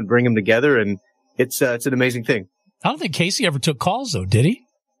connect them and bring them together, and it's an amazing thing. I don't think Casey ever took calls though, did he?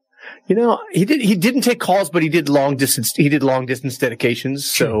 He didn't take calls, but he did long distance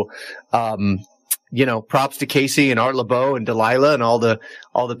dedications. Sure. So, props to Casey and Art LeBeau and Delilah and all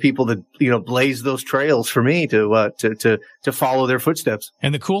the people that, blazed those trails for me to follow their footsteps.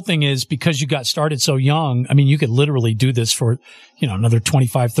 And the cool thing is, because you got started so young, I mean, you could literally do this for, another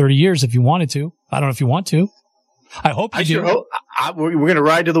 25, 30 years if you wanted to. I don't know if you want to. I hope you do. Sure hope. We're going to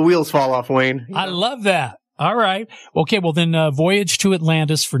ride till the wheels fall off, Wayne. I love that. All right. Okay. Well, then, Voyage to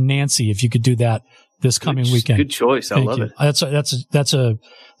Atlantis for Nancy, if you could do that this coming weekend. Good choice. I love it. That's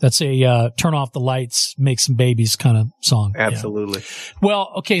a turn off the lights, make some babies kind of song. Absolutely. Yeah.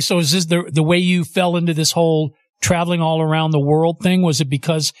 Well, okay. So is this the way you fell into this whole traveling all around the world thing? Was it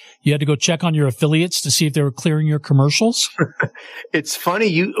because you had to go check on your affiliates to see if they were clearing your commercials? It's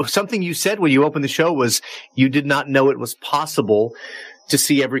funny. Something you said when you opened the show was you did not know it was possible to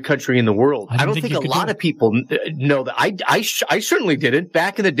see every country in the world. I don't think a lot of people know that. I certainly didn't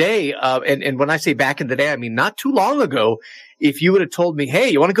back in the day. And when I say back in the day, I mean not too long ago. If you would have told me, hey,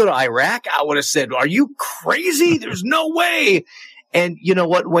 you want to go to Iraq? I would have said, are you crazy? There's no way. And you know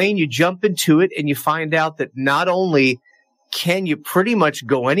what, Wayne? You jump into it and you find out that not only can you pretty much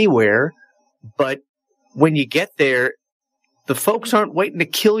go anywhere, but when you get there, the folks aren't waiting to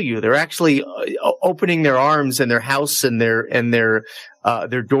kill you. They're actually opening their arms and their house and their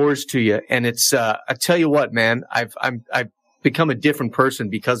doors to you. And it's, I tell you what, man, I've become a different person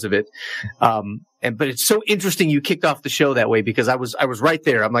because of it. But it's so interesting you kicked off the show that way, because I was right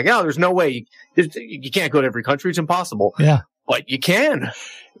there. I'm like, oh, there's no way you can't go to every country. It's impossible. Yeah. But you can.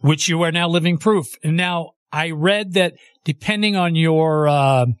 Which you are now living proof. And now I read that depending on your,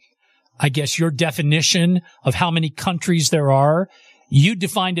 I guess your definition of how many countries there are, you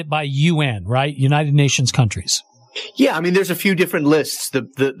defined it by UN, right? United Nations countries. Yeah. I mean, there's a few different lists.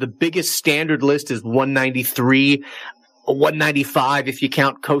 The biggest standard list is 193. 195 if you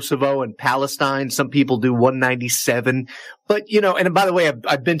count Kosovo and Palestine. Some people do 197. But, and by the way,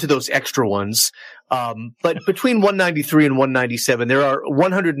 I've been to those extra ones. But between 193 and 197, there are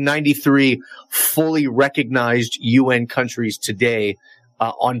 193 fully recognized UN countries today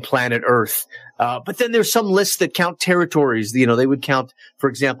on planet Earth. But then there's some lists that count territories. They would count, for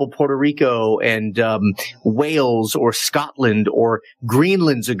example, Puerto Rico and Wales or Scotland, or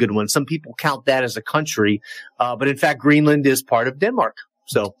Greenland's a good one. Some people count that as a country. But in fact, Greenland is part of Denmark.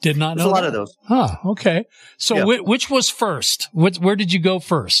 So did not know there's a lot that. of those. Huh. Okay. So which was first? Where did you go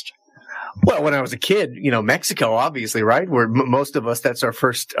first? Well, when I was a kid, Mexico, obviously, right? Where most of us, that's our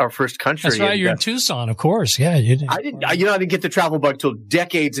first country. That's right. You're in Tucson, of course. Yeah, you did. I didn't get the travel bug till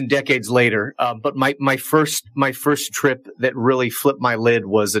decades and decades later. But my first trip that really flipped my lid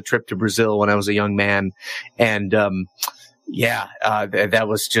was a trip to Brazil when I was a young man, and that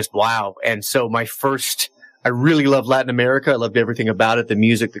was just wow. And so I really loved Latin America. I loved everything about it, the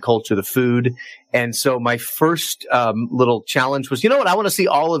music, the culture, the food. And so my first little challenge was, I want to see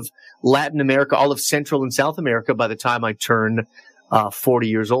all of Latin America, all of Central and South America by the time I turn 40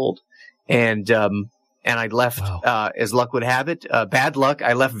 years old. And I left, as luck would have it, bad luck.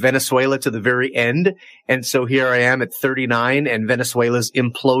 I left Venezuela to the very end. And so here I am at 39 and Venezuela's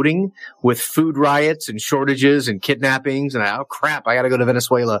imploding with food riots and shortages and kidnappings. And oh crap, I got to go to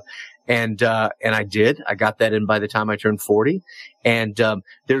Venezuela. And I did. I got that in by the time I turned 40. And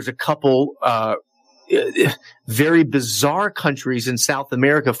there's a couple very bizarre countries in South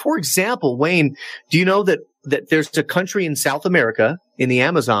America. For example, Wayne, do you know that there's a country in South America in the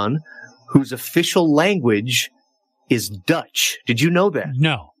Amazon whose official language is Dutch? Did you know that?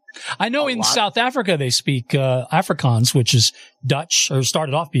 No. I know in South Africa they speak Afrikaans, which is Dutch, or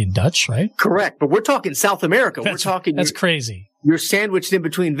started off being Dutch, right? Correct. But we're talking South America. That's crazy. You're sandwiched in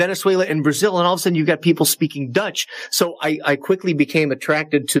between Venezuela and Brazil, and all of a sudden you've got people speaking Dutch. So I quickly became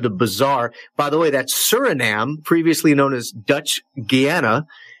attracted to the bizarre. By the way, that's Suriname, previously known as Dutch Guyana,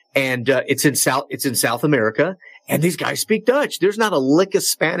 and it's in South America. And these guys speak Dutch. There's not a lick of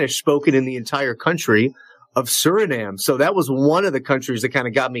Spanish spoken in the entire country of Suriname. So that was one of the countries that kind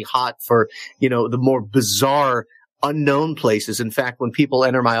of got me hot for, the more bizarre, unknown places. In fact, when people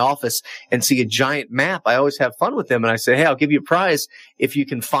enter my office and see a giant map, I always have fun with them. And I say, hey, I'll give you a prize. If you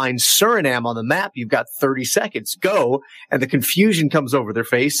can find Suriname on the map, you've got 30 seconds. Go. And the confusion comes over their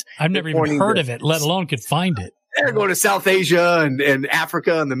face. I've never even heard of it, let alone could find it. They're going to South Asia and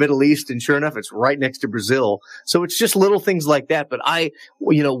Africa and the Middle East. And sure enough, it's right next to Brazil. So it's just little things like that. But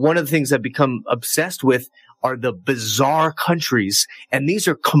one of the things I've become obsessed with are the bizarre countries. And these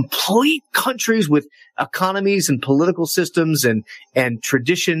are complete countries with economies and political systems and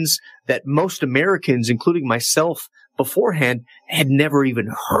traditions that most Americans, including myself beforehand, had never even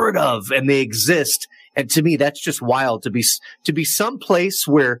heard of. And they exist. And to me, that's just wild to be someplace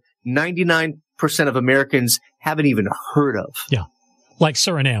where 99% of Americans haven't even heard of. Yeah. Like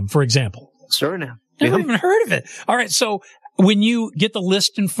Suriname, for example. Suriname. Never even heard of it. All right. So when you get the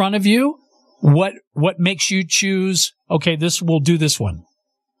list in front of you, what makes you choose, okay, we'll do this one?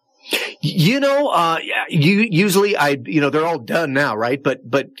 Usually they're all done now, right? But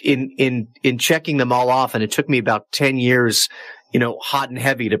in checking them all off, and it took me about 10 years, hot and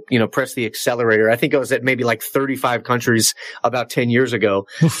heavy to, press the accelerator. I think I was at maybe like 35 countries about 10 years ago.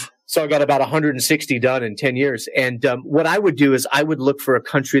 So I got about 160 done in 10 years. And what I would do is I would look for a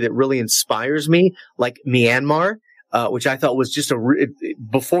country that really inspires me, like Myanmar, which I thought was just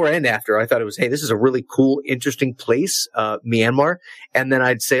before and after. I thought it was, hey, this is a really cool, interesting place, Myanmar. And then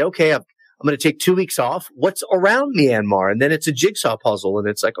I'd say, okay, I'm going to take 2 weeks off. What's around Myanmar? And then it's a jigsaw puzzle. And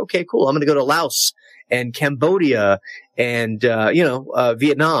it's like, okay, cool. I'm going to go to Laos and Cambodia and,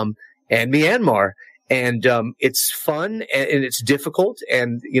 Vietnam and Myanmar. And it's fun and it's difficult.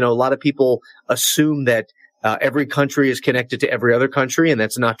 And, a lot of people assume that every country is connected to every other country, and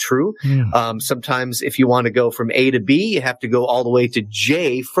that's not true. Sometimes if you want to go from A to B, you have to go all the way to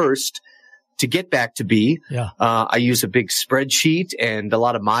J first to get back to B. Yeah. I use a big spreadsheet and a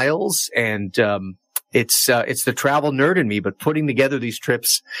lot of miles, and it's the travel nerd in me, but putting together these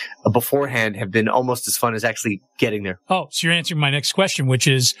trips beforehand have been almost as fun as actually getting there. Oh, so you're answering my next question, which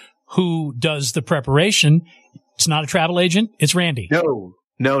is, who does the preparation? It's not a travel agent. It's Randy. No.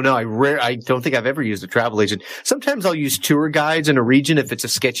 I don't think I've ever used a travel agent. Sometimes I'll use tour guides in a region if it's a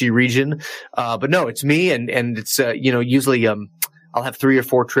sketchy region. But no, it's me. And it's, usually, I'll have 3 or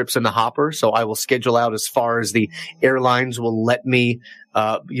 4 trips in the hopper. So I will schedule out as far as the airlines will let me,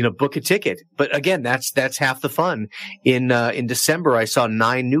 book a ticket. But again, that's half the fun. In December, I saw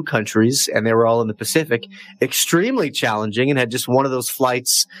 9 new countries, and they were all in the Pacific. Extremely challenging, and had just one of those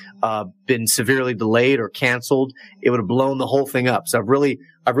flights, been severely delayed or canceled, it would have blown the whole thing up. So I've really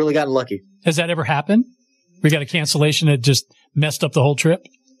gotten lucky. Has that ever happened? We got a cancellation that just messed up the whole trip?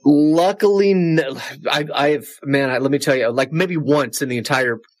 Luckily, let me tell you, like maybe once in the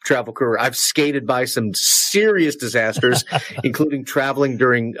entire travel career, I've skated by some serious disasters, including traveling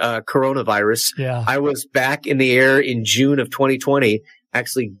during coronavirus. Yeah. I was back in the air in June of 2020,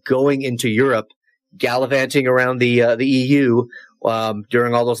 actually going into Europe, gallivanting around the EU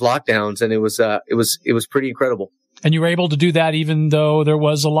during all those lockdowns, and it was pretty incredible. And you were able to do that even though there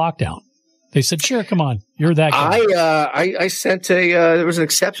was a lockdown? They said, sure, come on. You're that guy. I sent there was an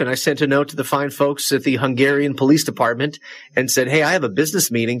exception. I sent a note to the fine folks at the Hungarian police department and said, hey, I have a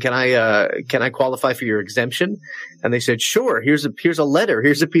business meeting. Can I qualify for your exemption? And they said, sure. Here's a letter.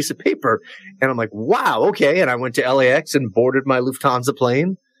 Here's a piece of paper. And I'm like, wow, okay. And I went to LAX and boarded my Lufthansa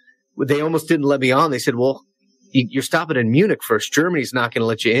plane. They almost didn't let me on. They said, well, you're stopping in Munich first. Germany's not going to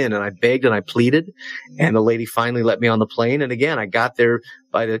let you in. And I begged and I pleaded, and the lady finally let me on the plane. And again, I got there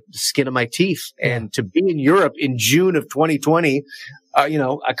by the skin of my teeth. And to be in Europe in June of 2020,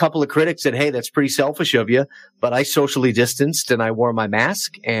 a couple of critics said, hey, that's pretty selfish of you. But I socially distanced and I wore my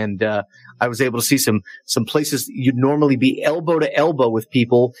mask, and I was able to see some places you'd normally be elbow to elbow with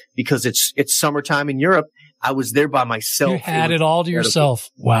people because it's summertime in Europe. I was there by myself. You had it all to yourself.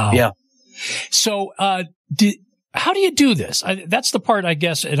 Wow. Yeah. So, how do you do this? That's the part, I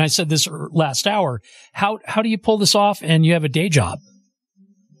guess, and I said this last hour. How do you pull this off and you have a day job?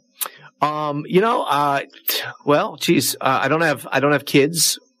 Well, geez, I don't have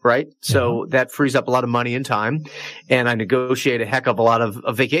kids, right? So that frees up a lot of money and time, and I negotiate a heck of a lot of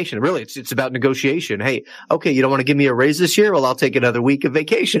vacation. Really, it's about negotiation. Hey, okay, you don't want to give me a raise this year? Well, I'll take another week of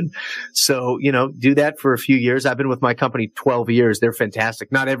vacation. So, do that for a few years. I've been with my company 12 years. They're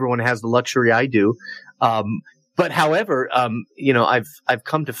fantastic. Not everyone has the luxury I do. But however, I've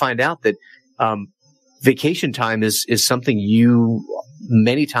come to find out that, vacation time is something you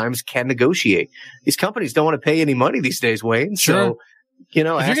many times can negotiate. These companies don't want to pay any money these days, Wayne. Sure. So, if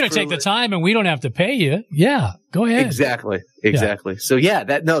you're going to take the time and we don't have to pay you, go ahead. Exactly. Yeah. So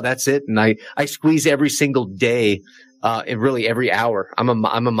that's it. And I squeeze every single day, and really every hour. I'm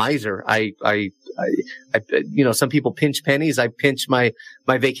a miser. I some people pinch pennies. I pinch my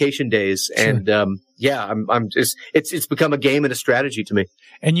vacation days. Sure. And, I'm just, it's become a game and a strategy to me.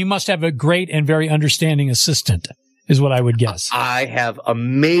 And you must have a great and very understanding assistant, is what I would guess. I have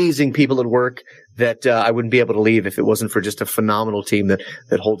amazing people at work that I wouldn't be able to leave if it wasn't for just a phenomenal team that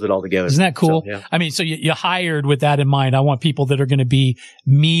holds it all together. Isn't that cool? So, yeah. I mean, so you hired with that in mind. I want people that are going to be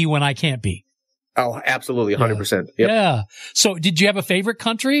me when I can't be. Oh, absolutely. 100%. Yep. Yeah. So did you have a favorite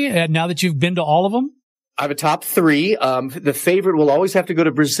country now that you've been to all of them? I have a top three. The favorite will always have to go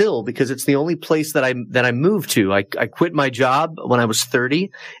to Brazil because it's the only place that I moved to. I quit my job when I was 30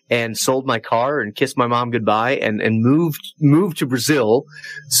 and sold my car and kissed my mom goodbye and moved to Brazil.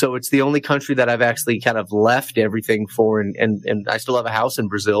 So it's the only country that I've actually kind of left everything for. And I still have a house in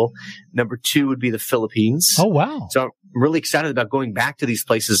Brazil. Number two would be the Philippines. Oh, wow. So I'm really excited about going back to these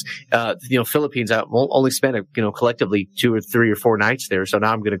places. Philippines, I only spent, collectively 2 or 3 or 4 nights there. So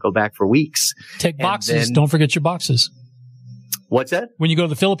now I'm going to go back for weeks. Take boxes. Don't forget your boxes. What's that? When you go to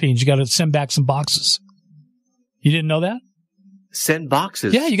the Philippines, you got to send back some boxes. You didn't know that? Send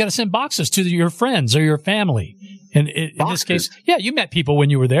boxes? Yeah, you got to send boxes to your friends or your family. And in this case, you met people when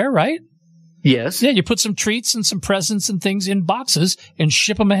you were there, right? Yes. Yeah, you put some treats and some presents and things in boxes and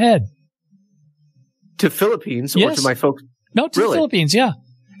ship them ahead. To Philippines or to my folks? No, to the Philippines, yeah.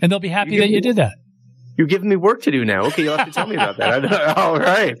 And they'll be happy that you did that. You're giving me work to do now. Okay, you'll have to tell me about that. All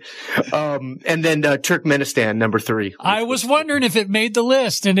right. And then Turkmenistan, number 3. I was wondering if it made the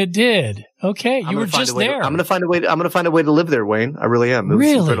list, and it did. Okay, you were just there. I'm going to find a way to live there, Wayne. I really am. It was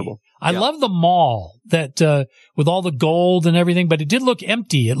incredible. I love the mall that with all the gold and everything, but it did look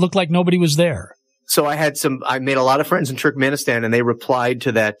empty. It looked like nobody was there. So I made a lot of friends in Turkmenistan, and they replied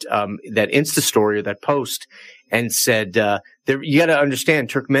to that Insta story or that post and said, you got to understand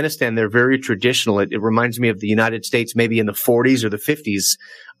Turkmenistan, they're very traditional. It reminds me of the United States, maybe in the 40s or the 50s,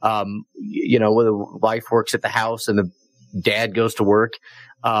 where the wife works at the house and the dad goes to work,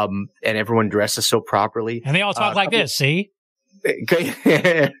 and everyone dresses so properly. And they all talk like this, see?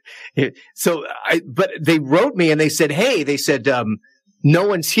 Okay. But they wrote me and they said, no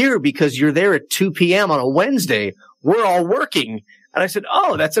one's here because you're there at 2 p.m. on a Wednesday. We're all working. And I said,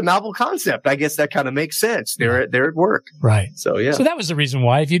 oh, that's a novel concept. I guess that kind of makes sense. They're at work. Right. So, yeah. So that was the reason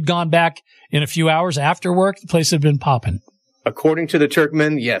why. If you'd gone back in a few hours after work, the place had been popping. According to the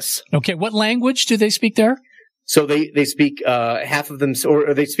Turkmen, yes. Okay. What language do they speak there? So they speak half of them,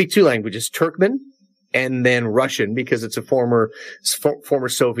 or they speak 2 languages, Turkmen and then Russian, because it's a former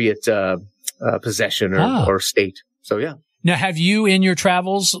Soviet possession or state. So, yeah. Now, have you in your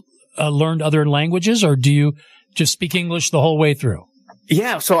travels learned other languages, or do you just speak English the whole way through?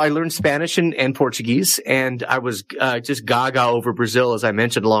 Yeah, so I learned Spanish and Portuguese, and I was just gaga over Brazil, as I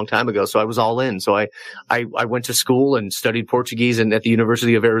mentioned a long time ago. So I was all in. So I went to school and studied Portuguese at the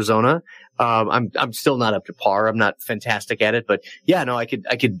University of Arizona. I'm still not up to par. I'm not fantastic at it, but yeah, no, I could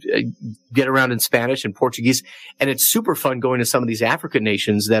get around in Spanish and Portuguese, and it's super fun going to some of these African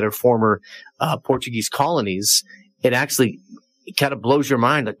nations that are former Portuguese colonies. It actually it kind of blows your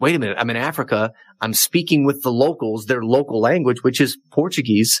mind. Like, wait a minute, I'm in Africa. I'm speaking with the locals, their local language, which is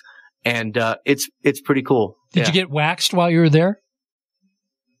Portuguese. And, it's pretty cool. Did you get waxed while you were there?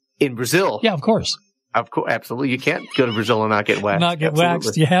 In Brazil? Yeah, of course. Of course, absolutely. You can't go to Brazil and not get waxed. Not get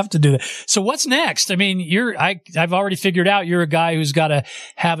waxed. You have to do that. So what's next? I mean, I've already figured out you're a guy who's got to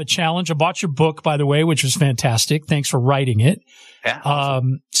have a challenge. I bought your book, by the way, which was fantastic. Thanks for writing it. Yeah,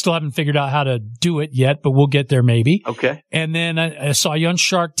 awesome. Still haven't figured out how to do it yet, but we'll get there maybe. Okay. And then I saw you on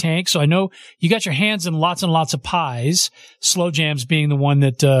Shark Tank. So I know you got your hands in lots and lots of pies. Slow Jams being the one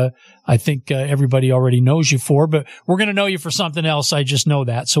that, I think, everybody already knows you for, but we're going to know you for something else. I just know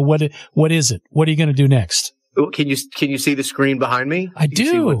that. So what is it? What are you going to do next? Can you see the screen behind me? I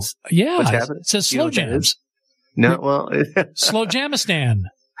do. What's happening? It says Slow Jams. No, well, Slow Jamistan.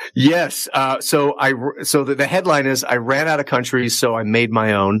 Yes. So the headline is, I ran out of countries, so I made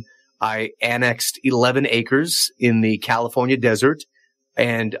my own. I annexed 11 acres in the California desert,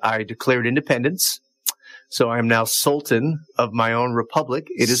 and I declared independence. So I am now Sultan of my own republic.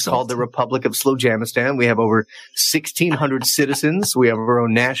 It is called the Republic of Slowjamistan. We have over 1,600 citizens. We have our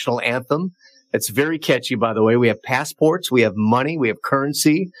own national anthem. It's very catchy, by the way. We have passports. We have money. We have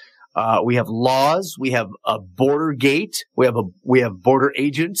currency. We have laws. We have a border gate. We have border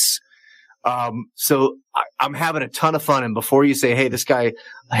agents. So I'm having a ton of fun. And before you say, hey, this guy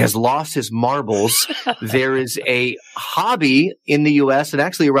has lost his marbles, there is a hobby in the U.S. and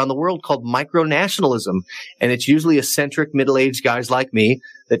actually around the world called micronationalism. And it's usually eccentric middle-aged guys like me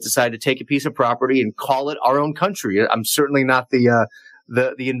that decide to take a piece of property and call it our own country. I'm certainly not the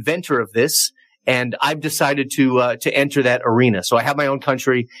inventor of this. And I've decided to enter that arena. So I have my own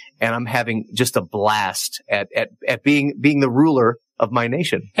country, and I'm having just a blast at being the ruler of my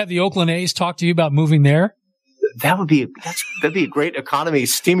nation. Have the Oakland A's talked to you about moving there? That'd be a great economy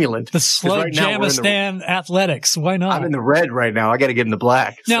stimulant. The Slowjamistan Athletics. Why not? I'm in the red right now. I got to get in the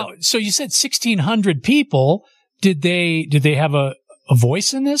black. Now, so you said 1,600 people. Did they have a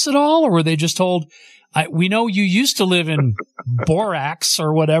voice in this at all, or were they just told? We know you used to live in Borax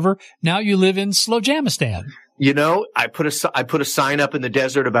or whatever. Now you live in Slowjamistan. You know, I put a sign up in the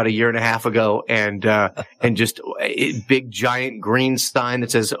desert about a year and a half ago, and just a big giant green sign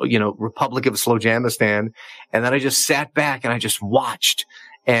that says, Republic of Slowjamistan. And then I just sat back and I just watched.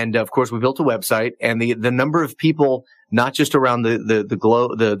 And of course we built a website, and the number of people, not just around the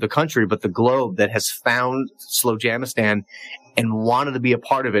globe, the country, but the globe, that has found Slowjamistan and wanted to be a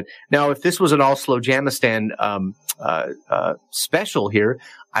part of it. Now, if this was an all Slowjamistan special here,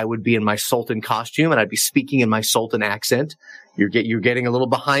 I would be in my Sultan costume and I'd be speaking in my Sultan accent. You're getting a little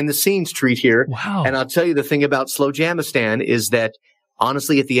behind the scenes treat here. Wow. And I'll tell you, the thing about Slowjamistan is that,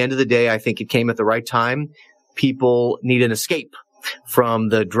 honestly, at the end of the day, I think it came at the right time. People need an escape from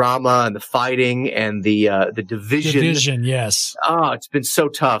the drama and the fighting and the division. Division, yes. Oh, it's been so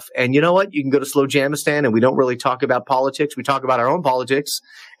tough. And you know what? You can go to Slowjamistan, and we don't really talk about politics. We talk about our own politics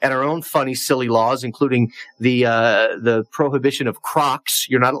and our own funny, silly laws, including the prohibition of Crocs.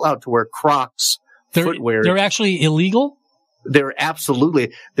 You're not allowed to wear Crocs footwear. They're actually illegal? They're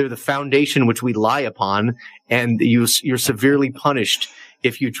the foundation which we lie upon, and you're severely punished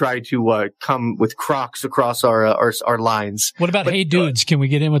if you try to come with Crocs across our lines. What about Hey Dudes? Can we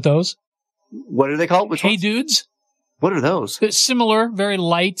get in with those? What are they called? Hey Dudes? What are those? They're similar, very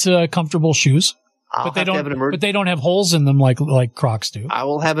light, comfortable shoes. But they don't have holes in them like Crocs do. I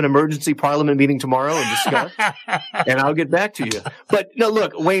will have an emergency parliament meeting tomorrow and discuss, and I'll get back to you. But no,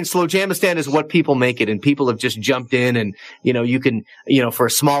 look, Wayne, Slowjamistan is what people make it, and people have just jumped in, and you can, for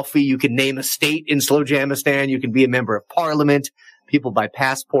a small fee, you can name a state in Slowjamistan. You can be a member of parliament. People buy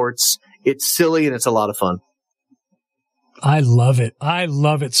passports. It's silly and it's a lot of fun. I love it. I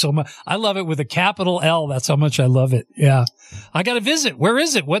love it so much. I love it with a capital L. That's how much I love it. Yeah. I got to visit. Where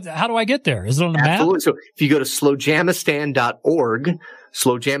is it? How do I get there? Is it on the map? Absolutely. So if you go to slowjamistan.org,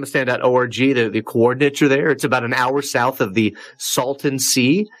 slowjamistan.org, the coordinates are there. It's about an hour south of the Salton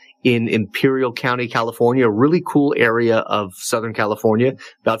Sea in Imperial County, California, a really cool area of Southern California,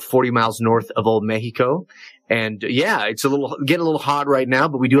 about 40 miles north of Old Mexico. And yeah, it's getting a little hot right now,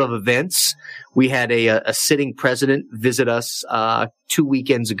 but we do have events. We had a sitting president visit us 2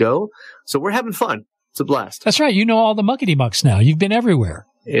 weekends ago, so we're having fun. It's a blast. That's right. You know all the muckety mucks now. You've been everywhere.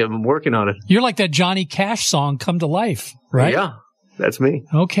 Yeah, I'm working on it. You're like that Johnny Cash song, "Come to Life," right? Yeah, that's me.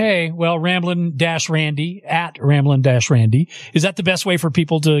 Okay. Well, Ramblin'-Randy at Ramblin'-Randy. Is that the best way for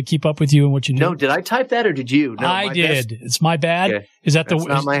people to keep up with you and what you do? No, did I type that or did you? No, I did. It's my bad. Okay. Is that That's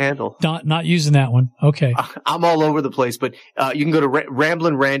not my handle? Not using that one. Okay. I'm all over the place, but you can go to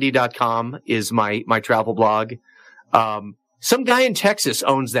ramblinrandy.com is my travel blog. Some guy in Texas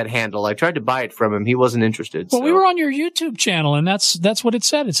owns that handle. I tried to buy it from him. He wasn't interested. Well, we were on your YouTube channel, and that's what it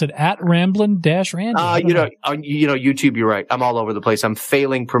said. It said @Ramblin-Randy. You know, YouTube, you're right. I'm all over the place. I'm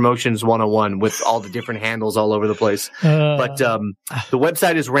failing Promotions 101 with all the different handles all over the place. But the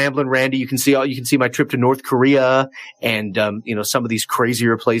website is Ramblin' Randy. You can see my trip to North Korea and some of these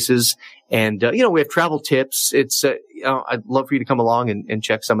crazier places. And we have travel tips. It's I'd love for you to come along and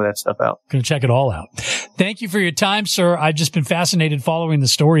check some of that stuff out. Going to check it all out. Thank you for your time, sir. I've just been fascinated following the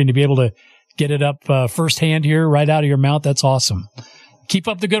story, and to be able to get it up firsthand here, right out of your mouth, that's awesome. Keep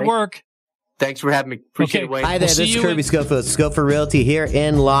up the good work. Thanks for having me. Appreciate it, Wayne. Hi there, this is Kirby Schofield, Schofield Realty here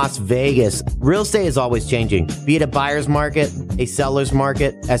in Las Vegas. Real estate is always changing. Be it a buyer's market, a seller's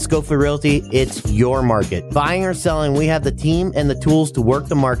market, at Schofield Realty, it's your market. Buying or selling, we have the team and the tools to work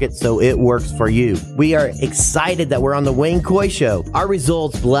the market so it works for you. We are excited that we're on the Wayne Coy Show. Our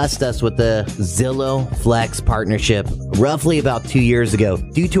results blessed us with the Zillow Flex partnership roughly about 2 years ago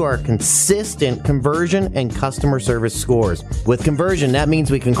due to our consistent conversion and customer service scores. With conversion, that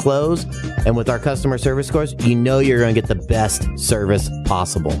means we can close, and with our customer service scores, you know you're going to get the best service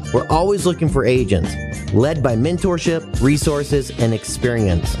possible. We're always looking for agents, led by mentorship, resources, and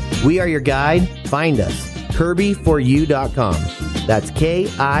experience. We are your guide. Find us. Kirby4U.com. That's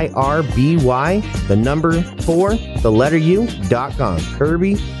KIRBY, the number 4, the letter U.com.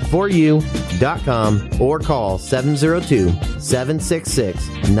 Kirby4U.com or call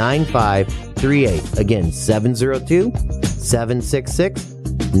 702-766-9538. Again,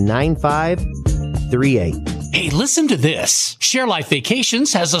 702-766-9538. Hey, listen to this. Share Life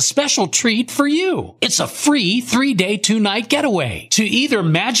Vacations has a special treat for you. It's a free 3-day, 2-night getaway to either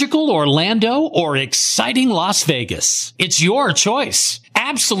magical Orlando or exciting Las Vegas. It's your choice.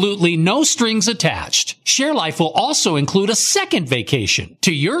 Absolutely no strings attached. Share Life will also include a second vacation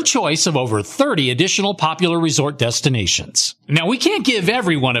to your choice of over 30 additional popular resort destinations. Now, we can't give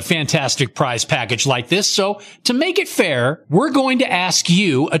everyone a fantastic prize package like this, so to make it fair, we're going to ask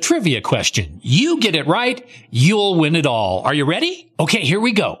you a trivia question. You get it right, you'll win it all. Are you ready? Okay, here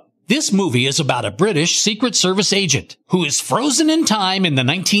we go. This movie is about a British Secret Service agent who is frozen in time in the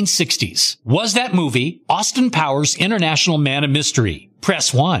 1960s. Was that movie Austin Powers' International Man of Mystery?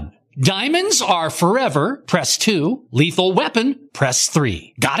 Press 1. Diamonds Are Forever? Press 2. Lethal Weapon? Press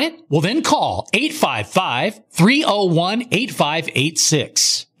 3. Got it? Well, then call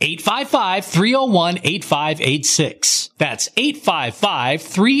 855-301-8586. 855-301-8586. That's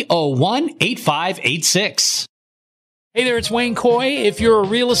 855-301-8586. Hey there, it's Wayne Coy. If you're a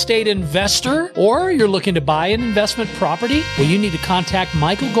real estate investor or you're looking to buy an investment property, well, you need to contact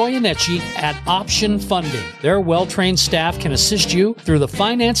Michael Goyeneche at Option Funding. Their well-trained staff can assist you through the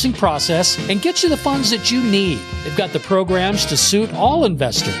financing process and get you the funds that you need. They've got the programs to suit all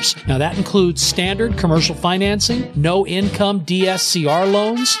investors. Now, that includes standard commercial financing, no-income DSCR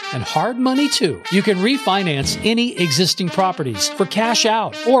loans, and hard money, too. You can refinance any existing properties for cash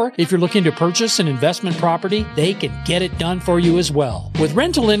out, or if you're looking to purchase an investment property, they can get it done for you as well. With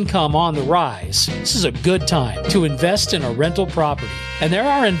rental income on the rise, this is a good time to invest in a rental property. And there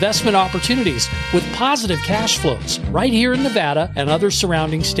are investment opportunities with positive cash flows right here in Nevada and other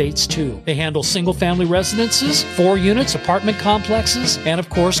surrounding states too. They handle single-family residences, 4 units, apartment complexes, and of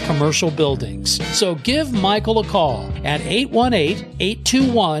course, commercial buildings. So give Michael a call at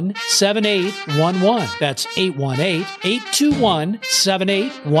 818-821-7811. That's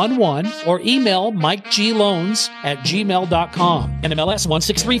 818-821-7811, or email MikeGLoans@gmail.com. NMLS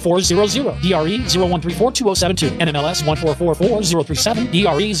 163400, DRE 01342072, NMLS 1444037,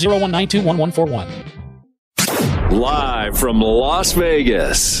 DRE 01921141. Live from Las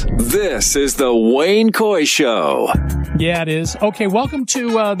Vegas, this is the Wayne Coy Show. Yeah, it is. Okay, welcome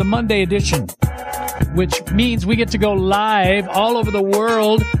to the Monday edition, which means we get to go live all over the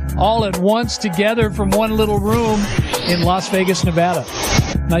world, all at once together from one little room in Las Vegas, Nevada.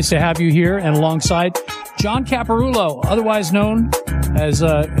 Nice to have you here, and alongside John Caparulo, otherwise known as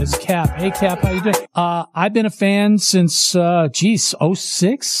Cap. Hey, Cap, how you doing? I've been a fan since,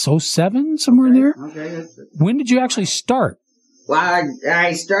 06, 07, somewhere in there. Okay. When did you actually start? Well,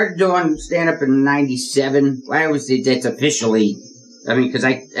 I started doing stand-up in 97. It's officially, I mean, because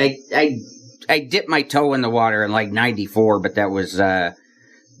I dipped my toe in the water in like 94, but that was, I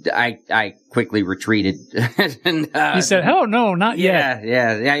quickly retreated. And, you said, "Oh no, not yet."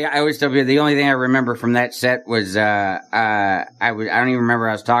 Yeah. I always tell you the only thing I remember from that set was I don't even remember what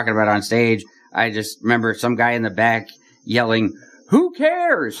I was talking about on stage. I just remember some guy in the back yelling, "Who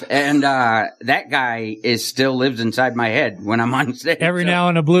cares?" And that guy still lives inside my head when I'm on stage. Every now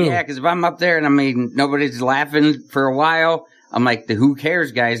and a blue. Yeah, because if I'm up there and I mean nobody's laughing for a while, I'm like, the who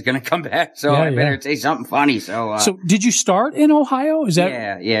cares guy is going to come back. So I better say something funny. So did you start in Ohio? Is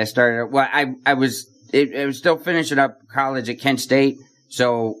that? Yeah. I started. Well, I was still finishing up college at Kent State.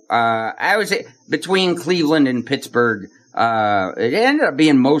 So, I would say between Cleveland and Pittsburgh, it ended up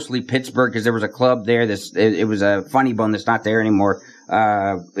being mostly Pittsburgh because there was a club there. It was a Funny Bone that's not there anymore.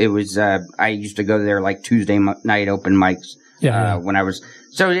 I used to go there like Tuesday night open mics. When I was,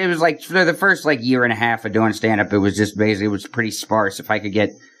 so it was like for the first like year and a half of doing stand up, it was just basically, it was pretty sparse. If I could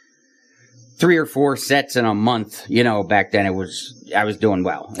get 3 or 4 sets in a month, back then I was doing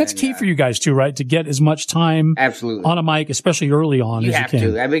well. That's key for you guys too, right? To get as much time absolutely on a mic, especially early on, you as have you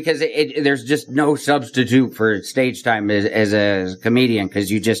can. to, because there's just no substitute for stage time as a comedian,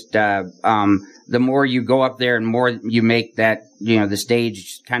 because you just, the more you go up there and more you make that, the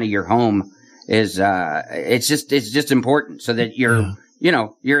stage kind of your home is, it's just important so that you're,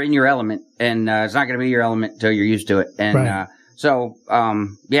 you're in your element, and, it's not going to be your element until you're used to it. And, right. So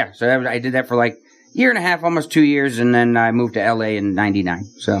I did that for like year and a half, almost 2 years, and then I moved to LA in '99.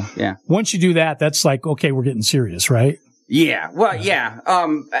 So yeah. Once you do that, that's like, okay, we're getting serious, right? Yeah. Well, yeah.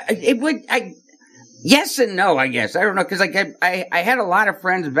 Yes and no, I guess. I don't know, because like I had a lot of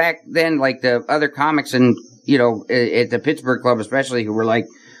friends back then, like the other comics, and at the Pittsburgh club especially, who were like,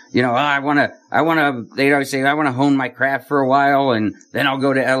 I want to. They'd always say, I want to hone my craft for a while, and then I'll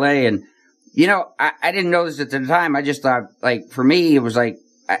go to LA. And I didn't know this at the time. I just thought, like, for me, it was like,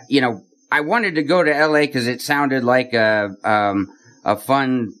 I wanted to go to LA because it sounded like a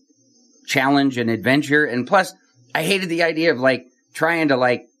fun challenge and adventure. And plus, I hated the idea of like trying to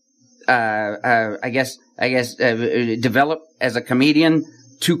like, develop as a comedian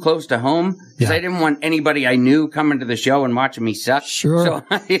too close to home, because I didn't want anybody I knew coming to the show and watching me suck. Sure. So,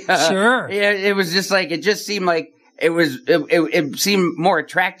 sure. Yeah, it was just like, it just seemed like, it seemed more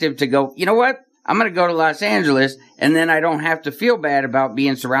attractive to go, you know what? I'm going to go to Los Angeles, and then I don't have to feel bad about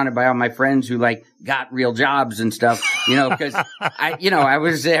being surrounded by all my friends who like got real jobs and stuff, because I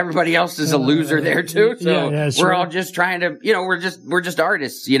was, everybody else is a loser there too. So we're all just trying to, we're just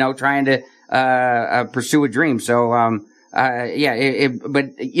artists, trying to, pursue a dream. So,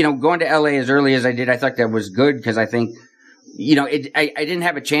 but going to LA as early as I did, I thought that was good, because I think, I didn't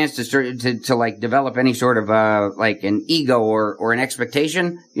have a chance to start to like develop any sort of, like an ego or an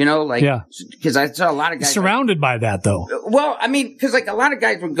expectation, because I saw a lot of guys surrounded by that though. Well, I mean, because like a lot of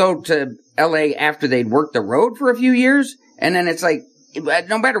guys would go to LA after they'd worked the road for a few years, and then it's like,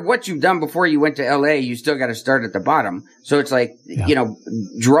 no matter what you've done before you went to LA, you still got to start at the bottom. So it's like,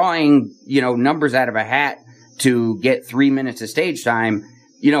 drawing, numbers out of a hat to get 3 minutes of stage time,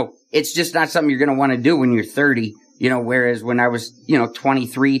 it's just not something you're going to want to do when you're 30. Whereas when I was,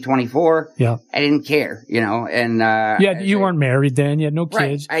 23, 24, I didn't care, and, you weren't married then. You had no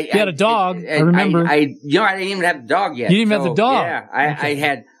kids. Right. You had a dog. I remember. I didn't even have the dog yet. You didn't have the dog.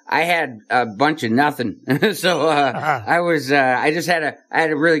 Yeah. I had a bunch of nothing. So, I just had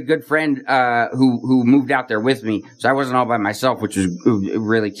a really good friend, who moved out there with me. So I wasn't all by myself, which was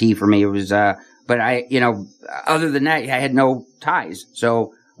really key for me. It was, but other than that, I had no ties.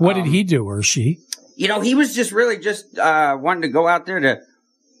 So. What did he do, or she? He was just really wanting to go out there to,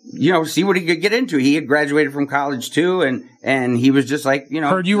 see what he could get into. He had graduated from college too, and he was just like,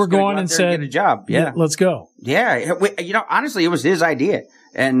 heard you were going and said, get a job. Yeah, let's go. Yeah, honestly, it was his idea,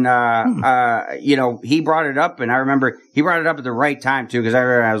 and he brought it up, and I remember he brought it up at the right time too, because I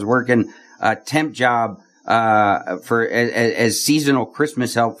remember I was working a temp job as seasonal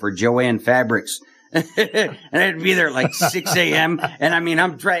Christmas help for Joanne Fabrics. And I'd be there at like 6 a.m. And I mean,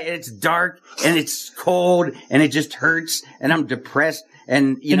 it's dark and it's cold and it just hurts and I'm depressed.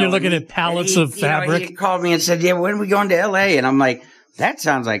 And, you're looking at pallets of fabric. He called me and said, yeah, when are we going to LA? And I'm like, that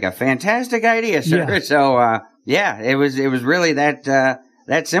sounds like a fantastic idea, sir. Yeah. So, it was really that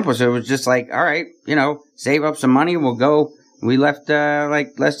simple. So it was just like, all right, save up some money. We'll go. We left,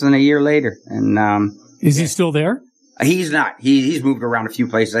 like less than a year later. And, is he still there? He's not. He's moved around a few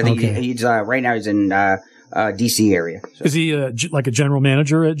places. I think he's right now he's in DC area. So. Is he like a general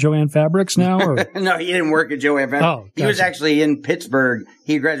manager at Joanne Fabrics now? Or? No, he didn't work at Joanne Fabrics. Oh, gotcha. He was actually in Pittsburgh.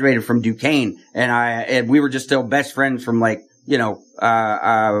 He graduated from Duquesne, and we were just still best friends from like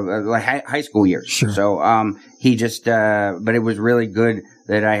high school years. Sure. So he just but it was really good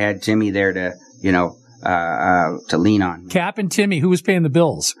that I had Timmy there to to lean on. Cap and Timmy, who was paying the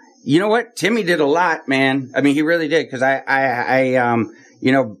bills? You know what? Timmy did a lot, man. I mean, he really did. Cause I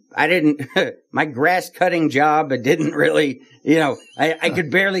didn't, my grass cutting job, it didn't really, I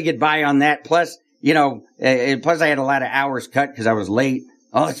could barely get by on that. Plus, plus I had a lot of hours cut cause I was late.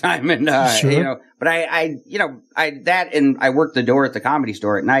 all the time. And, Sure. but I worked the door at the Comedy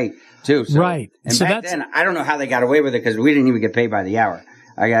Store at night too. So, Right. And So back then, I don't know how they got away with it because we didn't even get paid by the hour.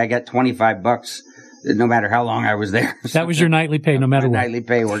 I got $25 no matter how long I was there. That was your nightly pay, no matter what. Nightly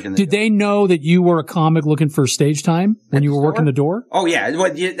pay working the Did door. they know that you were a comic looking for stage time when you were working the door? Oh yeah,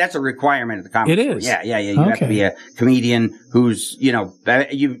 well, that's a requirement at the Comedy Store. It is? Yeah. You have to be a comedian who's,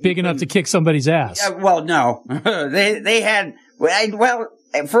 Big enough to kick somebody's ass. Well, no, they had,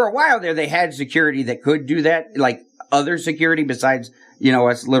 for a while there, they had security that could do that, like other security besides,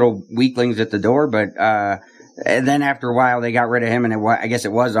 us little weaklings at the door. But, and then after a while, they got rid of him, and I guess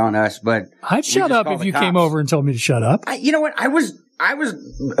it was on us. But I'd shut up if you came over and told me to shut up. you know what? I was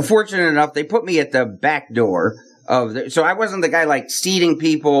fortunate enough. They put me at the back door so I wasn't the guy like seating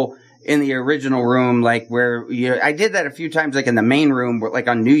people in the original room, like where I did that a few times, like in the main room, like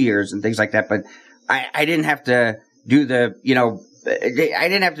on New Year's and things like that. But I didn't have to do I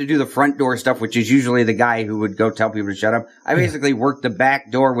didn't have to do the front door stuff, which is usually the guy who would go tell people to shut up. I basically worked the back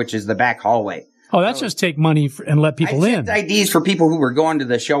door, which is the back hallway. Oh, that's just take money and let people in. I sent IDs for people who were going to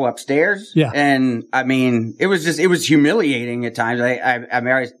the show upstairs. Yeah. And I mean, it was humiliating at times. I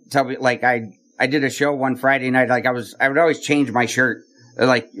always tell people, like, I did a show one Friday night. Like I would always change my shirt.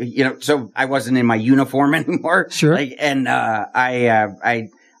 Like, so I wasn't in my uniform anymore. Sure. Like, and, there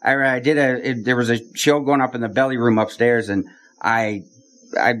was a show going up in the belly room upstairs, and the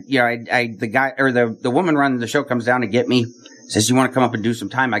guy or the woman running the show comes down to get me, says, "You want to come up and do some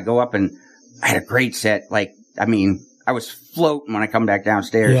time?" I go up, and I had a great set. Like, I mean, I was floating when I come back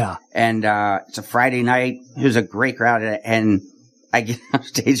downstairs. Yeah. And, it's a Friday night. It was a great crowd, and I get on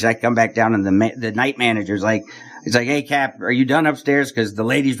stage and I come back down, and the night manager's like, he's like, "Hey, Cap, are you done upstairs? Because the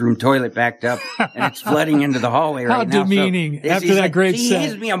ladies' room toilet backed up and it's flooding into the hallway right now." How demeaning after he's that like, great he set.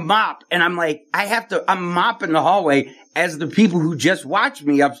 hands me a mop, and I'm like, I'm mopping the hallway as the people who just watched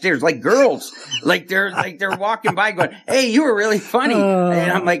me upstairs, like girls, like they're walking by going, "Hey, you were really funny."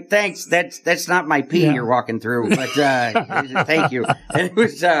 And I'm like, "Thanks. That's not my pee you're walking through, but, thank you." And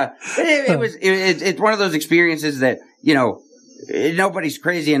it's one of those experiences that, nobody's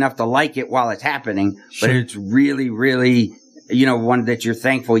crazy enough to like it while it's happening, but it's really, really, one that you're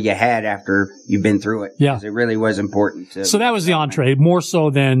thankful you had after you've been through it. Yeah. It really was important. So that was the entree, more so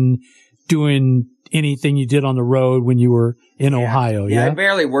than doing anything you did on the road when you were in Ohio. Yeah. Yeah. I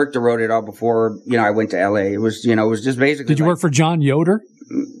barely worked the road at all before, I went to LA. It was, just basically. Did you work for John Yoder?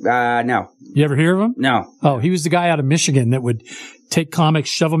 No. You ever hear of him? No. Oh, he was the guy out of Michigan that would take comics,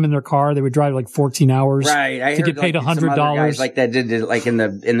 shove them in their car. They would drive like 14 hours. Right. I to heard get paid some other $100. guys like that did it like in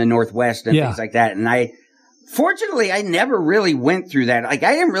the Northwest and things like that. And fortunately, I never really went through that. Like,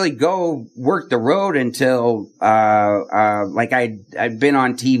 I didn't really go work the road until, I'd been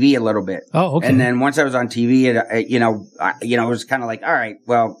on TV a little bit. Oh, okay. And then once I was on TV, it was kind of like, all right,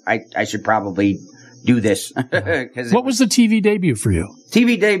 well, I should probably do this. What was the TV debut for you?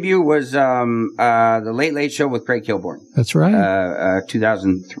 TV debut was, the Late Late Show with Craig Kilborn. That's right.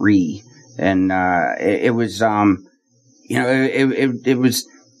 2003. And,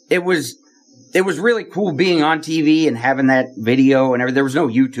 it was really cool being on TV and having that video and everything. There was no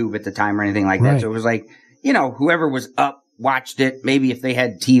YouTube at the time or anything like that. Right. So it was like, whoever was up watched it. Maybe if they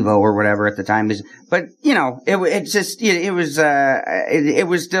had TiVo or whatever at the time. But, it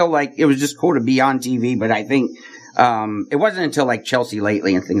was still like, it was just cool to be on TV. But I think, it wasn't until like Chelsea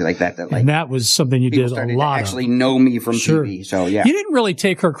Lately and things like that and that was something you did a lot to actually know me from TV. So yeah. You didn't really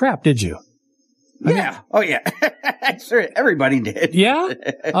take her crap, did you? Yeah. Oh yeah. Sure. Everybody did. Yeah.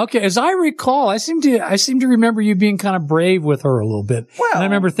 Okay. As I recall, I seem to remember you being kind of brave with her a little bit. Well, and I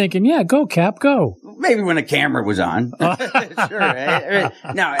remember thinking, yeah, go Cap, go. Maybe when the camera was on. Sure.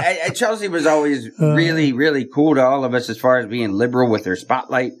 No, Chelsea was always really, really cool to all of us as far as being liberal with her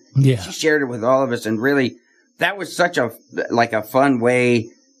spotlight. Yeah. She shared it with all of us, and really, that was such a fun way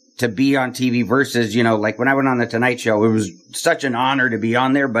to be on TV versus, like when I went on the Tonight Show, it was such an honor to be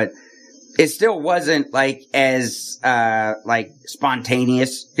on there, but it still wasn't like as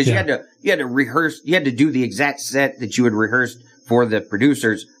spontaneous because you had to rehearse. You had to do the exact set that you had rehearsed for the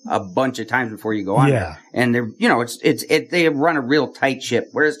producers a bunch of times before you go on there. And they're, they run a real tight ship.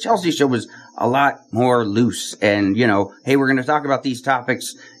 Whereas Chelsea's show was a lot more loose and, hey, we're going to talk about these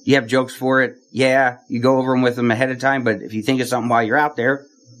topics. You have jokes for it. Yeah. You go over them with them ahead of time. But if you think of something while you're out there,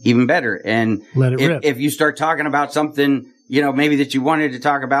 even better. And let it rip. If you start talking about something, maybe that you wanted to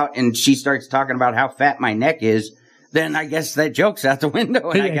talk about, and she starts talking about how fat my neck is, then I guess that joke's out the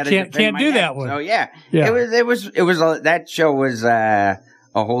window. And I can't do that one. So it was that show was a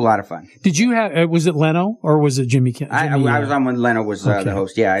whole lot of fun. Did you have? Was it Leno or was it Jimmy? I was on when Leno was the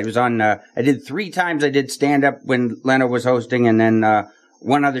host. Yeah, I was on. I did 3 times. I did stand up when Leno was hosting, and then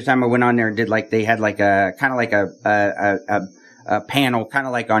one other time I went on there and did they had a kind of like a panel, kind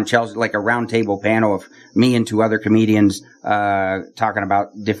of like on Chelsea, like a round table panel of me and 2 other comedians, talking about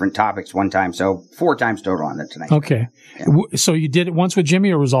different topics one time. So 4 times total on it tonight. Okay. Yeah. So you did it once with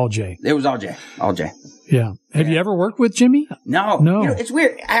Jimmy, or was all Jay? It was all Jay. All Jay. Yeah. Have you ever worked with Jimmy? No. It's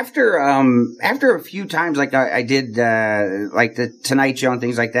weird. After a few times, like I did, like the Tonight Show and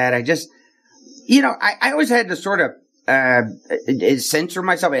things like that, I just, I always had to sort of, censor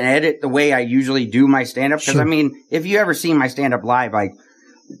myself and edit the way I usually do my stand up. Cause I mean, if you ever see my stand up live, I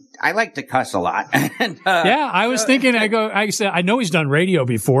like to cuss a lot. And, I was thinking, I said, I know he's done radio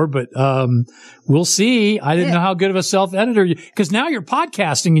before, but, we'll see. I didn't know how good of a self-editor because now you're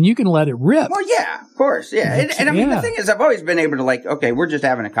podcasting and you can let it rip. Well, yeah, of course. Yeah. And I mean, the thing is, I've always been able to okay, we're just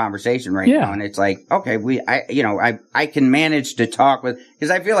having a conversation right now. And it's like, okay, I can manage to talk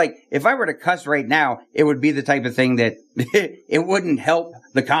because I feel like if I were to cuss right now, it would be the type of thing that it wouldn't help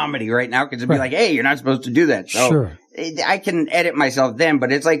the comedy right now. Cause it'd be like, hey, you're not supposed to do that. So I can edit myself then,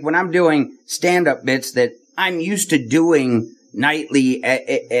 but it's like when I'm doing stand-up bits that I'm used to doing nightly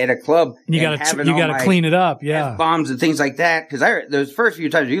at a club. You gotta clean it up. Yeah. F-bombs and things like that. Cause those first few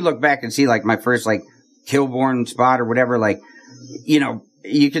times you look back and see like my first Kilborn spot or whatever,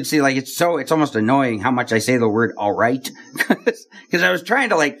 you can see it's almost annoying how much I say the word all right. Cause I was trying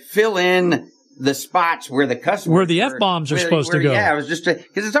to fill in the spots where the cuss where the F-bombs are supposed to go. Yeah, it was just cause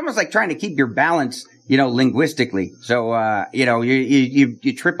it's almost like trying to keep your balance, linguistically. So,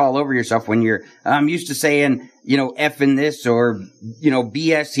 you trip all over yourself when I'm used to saying, F in this or,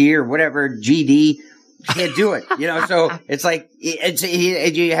 BS here, whatever, GD. Can't do it, so it's like,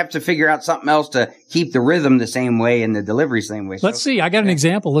 you have to figure out something else to keep the rhythm the same way and the delivery same way. Let's see. I got an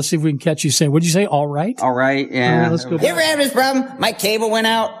example. Let's see if we can catch you saying, what'd you say? All right? All right. Yeah. Let's go. You ever have this problem? My cable went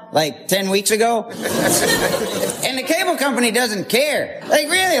out 10 weeks ago and the cable company doesn't care.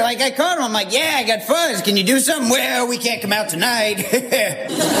 Really? I called them. I'm like, yeah, I got fuzz. Can you do something? Well, we can't come out tonight.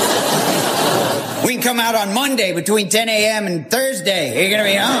 We can come out on Monday between 10 a.m. and Thursday. Are you going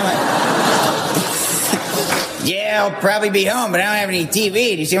to be home? Yeah, I'll probably be home, but I don't have any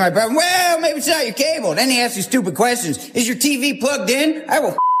TV. Do you see my problem? Well, maybe it's not your cable. Then he asks you stupid questions. Is your TV plugged in? I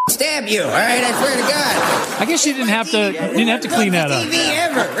will stab you. All right, I swear to God. I guess you didn't have to clean that up. TV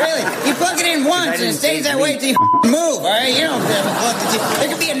ever, really? You plug it in once and it stays that way till you move. All right, you don't have to plug the TV. There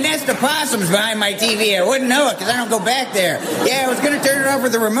could be a nest of possums behind my TV. I wouldn't know it because I don't go back there. Yeah, I was going to turn it off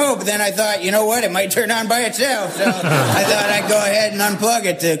with the remote, but then I thought, you know what? It might turn on by itself. So I thought I'd go ahead and unplug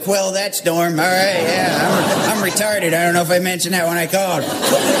it to quell that storm. All right, yeah, I'm retarded. I don't know if I mentioned that when I called.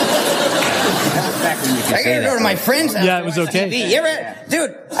 I gotta go to my friend's house. Yeah, it was okay.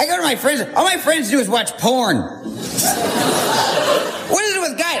 Dude, I go to my friends. All my friends do is watch porn. What is it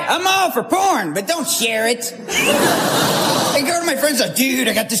with guys? I'm all for porn, but don't share it. I go to my friends like, dude,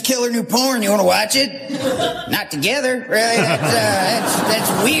 I got this killer new porn. You want to watch it? Not together, really.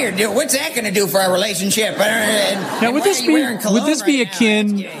 That's weird, dude. What's that going to do for our relationship? Now, would this be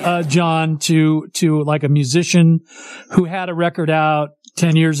akin, John, to like a musician who had a record out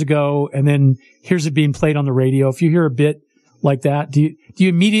 10 years ago and then here's it being played on the radio? If you hear a bit like that, do you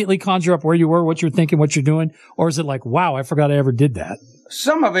immediately conjure up where you were, what you're thinking, what you're doing? Or is it like, wow, I forgot I ever did that?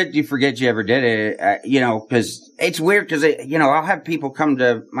 Some of it you forget you ever did it, because it's weird because, I'll have people come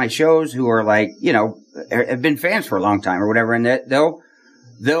to my shows who are have been fans for a long time or whatever, and they'll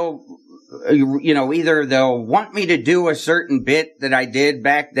either they'll want me to do a certain bit that I did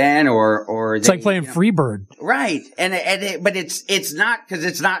back then or it's like playing Freebird. Right. But it's not, cause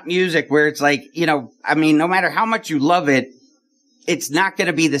it's not music where it's like, no matter how much you love it, it's not going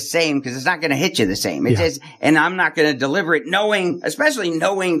to be the same because it's not going to hit you the same. And I'm not going to deliver it especially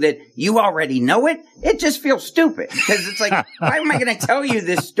knowing that you already know it. It just feels stupid because it's like, why am I going to tell you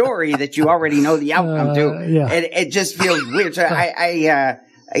this story that you already know the outcome to? Yeah. It just feels weird. So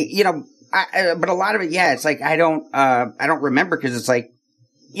but a lot of it, it's like I don't remember because it's like,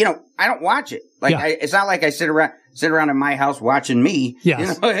 I don't watch it. It's not like I sit around in my house watching me.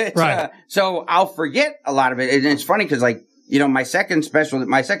 Yes. Right. So I'll forget a lot of it. And it's funny because my second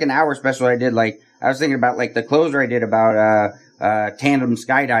hour special I did, I was thinking about the closer I did about, tandem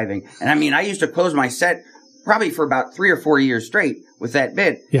skydiving. And I used to close my set probably for about 3 or 4 years straight with that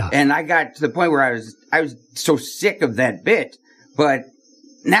bit. Yeah. And I got to the point where I was so sick of that bit, but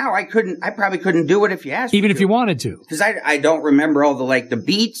now I probably couldn't do it if you asked me. Even if you wanted to. Because I don't remember all the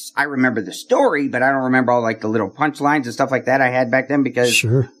beats. I remember the story, but I don't remember all the little punchlines and stuff like that I had back then because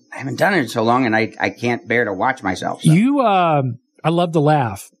I haven't done it in so long and I can't bear to watch myself. So. I love to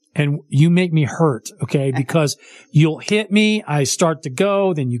laugh. and you make me hurt, okay? Because you'll hit me, I start to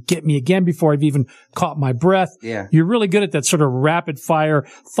go, then you get me again before I've even caught my breath. Yeah. You're really good at that sort of rapid fire,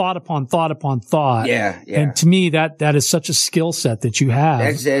 thought upon thought upon thought. Yeah. And to me, that is such a skill set that you have.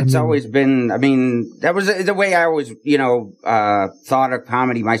 It's always been, that was the way I always, thought of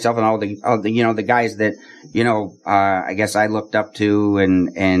comedy myself, and all the guys that, I guess I looked up to,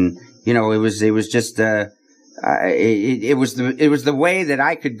 and it was just, it was the way that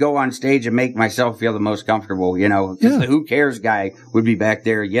I could go on stage and make myself feel the most comfortable, because the who cares guy would be back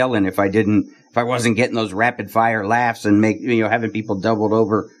there yelling if I wasn't getting those rapid fire laughs and having people doubled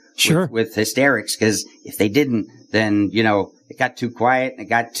over with hysterics. Because if they didn't, then, it got too quiet and it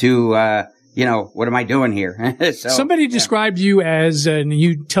got too, what am I doing here? So, somebody described you as, and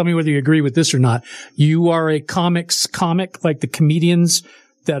you tell me whether you agree with this or not, you are a comic, like the comedians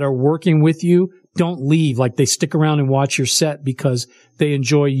that are working with you don't leave, like they stick around and watch your set because they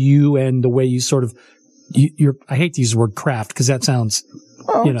enjoy you and the way you sort of, I hate to use the word craft because that sounds,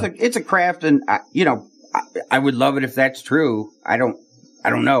 it's a craft, and I would love it if that's true. I don't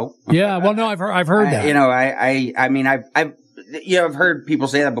know. Yeah. Well, no, I've heard that. I've heard people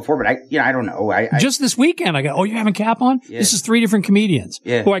say that before, but I don't know. Just this weekend, I go, you having Cap on? Yeah. This is 3 different comedians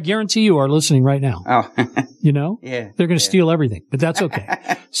who I guarantee you are listening right now. Oh, yeah, they're going to steal everything, but that's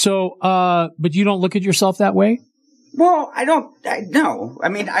okay. So, but you don't look at yourself that way? Well, no. I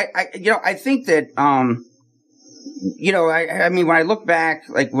mean, I think that, when I look back,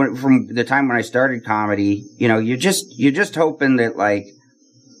 like from the time when I started comedy, you're just hoping that, like,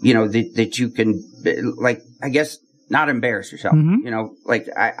 that you can, like, I guess, not embarrass yourself. Mm-hmm.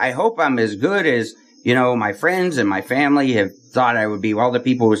 I hope I'm as good as, my friends and my family have thought I would be. All the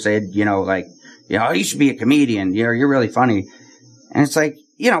people who said, you should be a comedian, you're really funny. And it's like,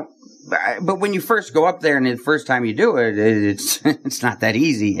 but when you first go up there and the first time you do it, it's not that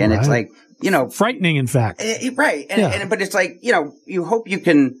easy. And it's like, frightening, in fact. Right. But it's like, you hope you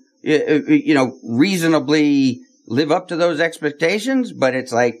can, reasonably live up to those expectations. But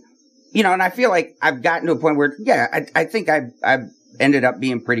it's like, and I feel like I've gotten to a point where, I think I've ended up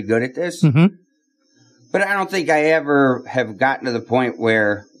being pretty good at this. Mm-hmm. But I don't think I ever have gotten to the point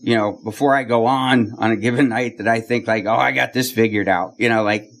where, before I go on a given night, that I think like, oh, I got this figured out.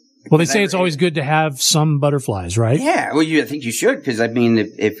 Well, they say it's always good to have some butterflies, right? Yeah. Well, I think you should, because I mean,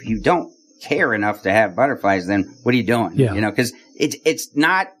 if you don't care enough to have butterflies, then what are you doing? Yeah. Because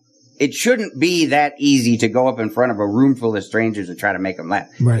it shouldn't be that easy to go up in front of a room full of strangers and try to make them laugh.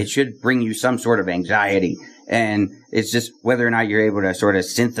 Right. It should bring you some sort of anxiety. And it's just whether or not you're able to sort of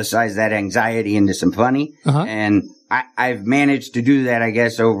synthesize that anxiety into some funny. Uh-huh. And I've managed to do that, I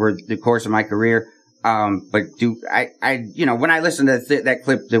guess, over the course of my career. But when I listen to that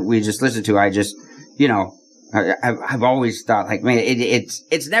clip that we just listened to, I just, I've always thought like, man,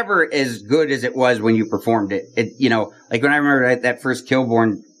 it's never as good as it was when you performed it. Like when I remember that first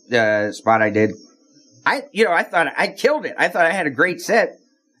Kilborn spot I did, I thought I killed it. I thought I had a great set.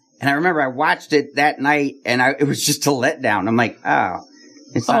 And I remember I watched it that night and it was just a letdown. I'm like, oh.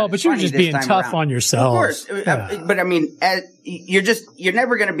 But you were just being tough on yourself. Of course. Yeah. But I mean, you're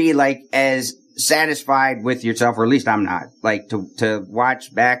never going to be like as satisfied with yourself, or at least I'm not, like to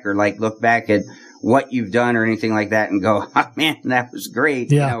watch back or like look back at what you've done or anything like that and go, oh man, that was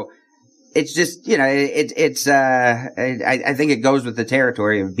great. Yeah. It's just, I think it goes with the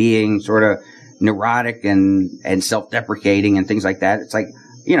territory of being sort of neurotic and self-deprecating and things like that. It's like,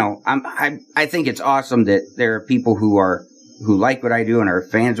 I think it's awesome that there are people who like what I do and are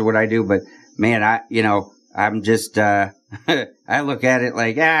fans of what I do. But man, I'm just, I look at it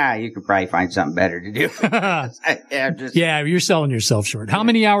like, you could probably find something better to do. Yeah, you're selling yourself short. How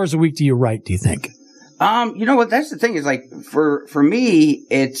many hours a week do you write, do you think? You know what? That's the thing is like, for me,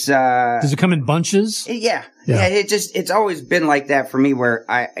 it's, does it come in bunches? Yeah. It's always been like that for me where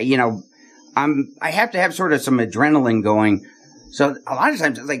I have to have sort of some adrenaline going. So a lot of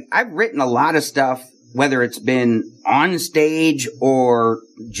times, like, I've written a lot of stuff, whether it's been on stage or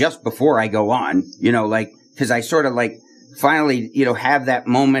just before I go on, cause I sort of like finally, have that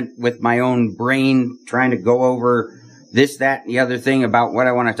moment with my own brain trying to go over this, that, and the other thing about what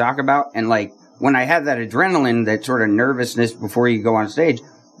I want to talk about. And like, when I have that adrenaline, that sort of nervousness before you go on stage,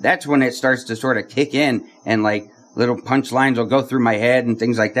 that's when it starts to sort of kick in and like little punchlines will go through my head and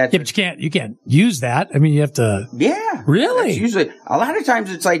things like that. Yeah, but you can't use that. I mean, you have to. Yeah. Really? Usually, a lot of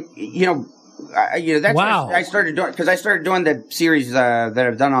times it's like, that's wow. what I started doing, because I started doing the series that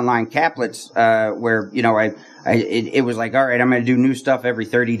I've done online, Caplets, where it was like, all right, I'm going to do new stuff every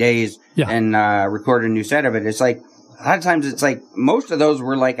 30 days and record a new set of it. It's like a lot of times it's like most of those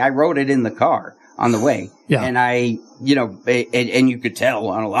were like I wrote it in the car on the way. Yeah. And I, and you could tell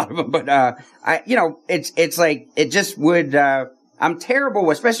on a lot of them, but, it's like, it just would, I'm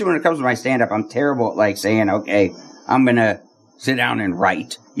terrible, especially when it comes to my stand-up. I'm terrible at like saying, okay, I'm going to sit down and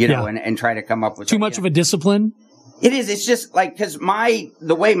write, and try to come up with too much of a discipline. It is. It's just like, cause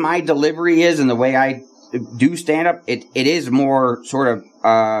the way my delivery is and the way I do stand-up, it is more sort of,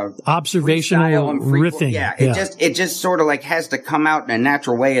 observational riffing. Yeah. It just sort of like has to come out in a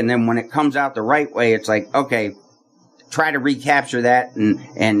natural way. And then when it comes out the right way, it's like, okay, try to recapture that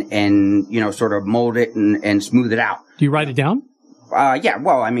and sort of mold it and smooth it out. Do you write it down? Yeah.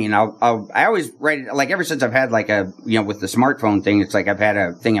 Well, I mean, I always write it, like ever since I've had like with the smartphone thing, it's like I've had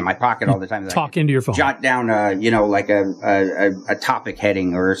a thing in my pocket all the time. Talk into your phone. Jot down, like a topic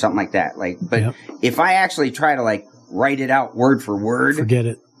heading or something like that. Like, but if I actually try to like write it out word for word, forget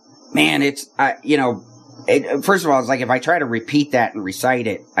it. Man, it's, first of all, it's like if I try to repeat that and recite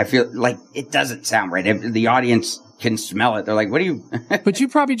it, I feel like it doesn't sound right. The audience can smell it. They're like, what do you? But you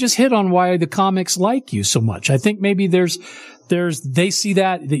probably just hit on why the comics like you so much. I think maybe they see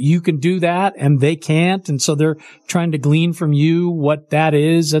that you can do that and they can't. And so they're trying to glean from you what that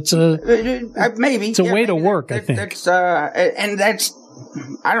is. That's maybe it's a way to work, I think. That's, and that's,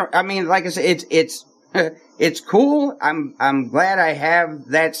 like I said, it's cool. I'm glad I have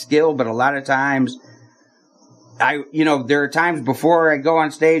that skill, but a lot of times there are times before I go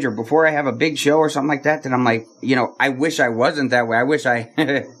on stage or before I have a big show or something like that I'm like, I wish I wasn't that way. I wish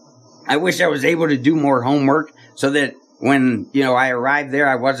I was able to do more homework so that when, I arrived there,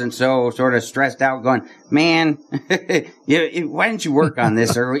 I wasn't so sort of stressed out going, man, why didn't you work on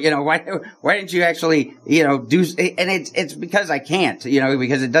this? Or, why didn't you actually, do, and it's because I can't,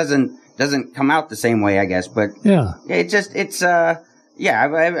 because it doesn't come out the same way, I guess. But yeah, I guess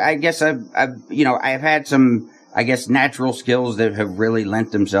I've had some, I guess, natural skills that have really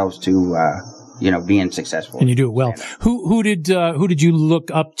lent themselves to, being successful. And you do it well. Who did you look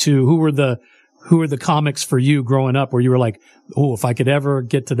up to? Who were the comics for you growing up where you were like, oh, if I could ever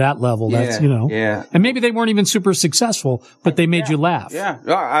get to that level, that's, Yeah. And maybe they weren't even super successful, but they made you laugh. Yeah.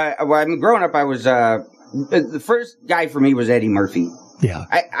 No, growing up, I was, the first guy for me was Eddie Murphy. Yeah.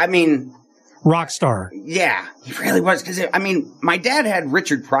 I mean, rock star. Yeah, he really was. Cause my dad had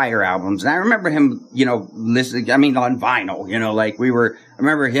Richard Pryor albums and I remember him, listening, on vinyl, I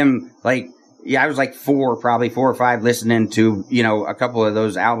remember him I was like 4 or 5 listening to, a couple of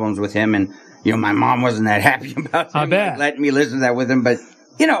those albums with him and, my mom wasn't that happy about him letting me listen to that with him. But,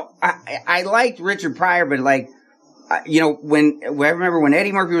 I liked Richard Pryor, but I remember when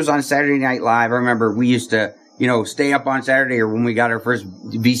Eddie Murphy was on Saturday Night Live, I remember we used to, stay up on Saturday or when we got our first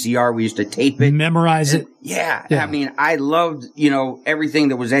VCR, we used to tape it. Memorize it. Yeah. I loved, everything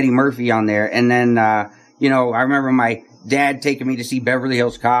that was Eddie Murphy on there. And then, I remember my dad taking me to see Beverly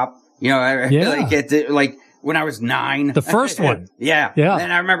Hills Cop. When I was 9. The first one. Yeah.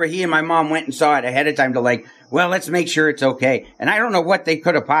 And I remember he and my mom went and saw it ahead of time to let's make sure it's okay. And I don't know what they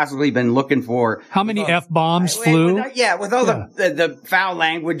could have possibly been looking for. How many F-bombs flew? With all the foul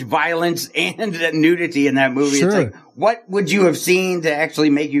language, violence, and the nudity in that movie. Sure. It's like, what would you have seen to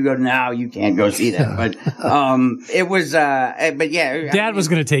actually make you go, no, you can't go see that. But, it was, but yeah. Dad was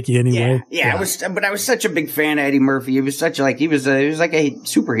going to take you anyway. Yeah. But I was such a big fan of Eddie Murphy. It was such he was like a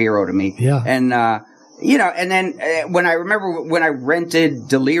superhero to me. Yeah. And, and then when I rented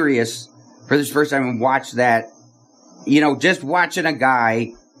Delirious for this first time and watched that, just watching a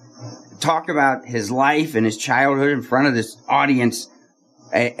guy talk about his life and his childhood in front of this audience,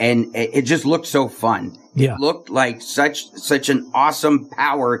 and it just looked so fun. Yeah. It looked like such an awesome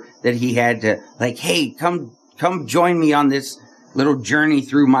power that he had to hey, come join me on this little journey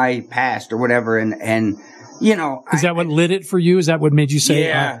through my past or whatever. And is that what lit it for you? Is that what made you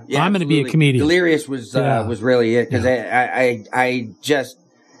say, I'm going to be a comedian? Delirious was really it. Cause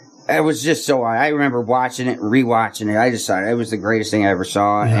I was just so, I remember watching it and rewatching it. I just thought it was the greatest thing I ever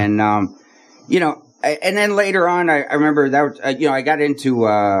saw. Yeah. And, and then later on, I remember that was, I got into,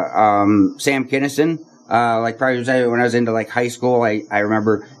 Sam Kinison. Probably when I was into high school, I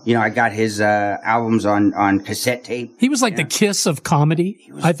remember, I got his, albums on cassette tape. He was like the Kiss of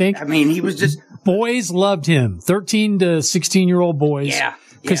comedy, I think. He was just, boys loved him. 13 to 16-year-old boys. Yeah.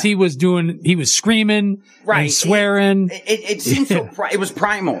 Because he was screaming and swearing. It seemed so, it was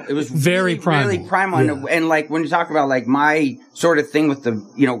primal. It was very primal. Really primal. Yeah. And when you talk about my sort of thing with the,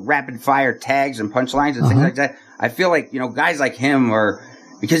 rapid fire tags and punchlines and things like that, I feel like, guys like him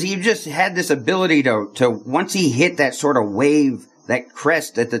because he just had this ability to once he hit that sort of wave, that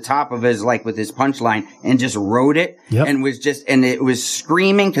crest at the top of his, with his punchline and just rode it and and it was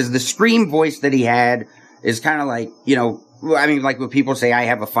screaming because the scream voice that he had is kind of when people say I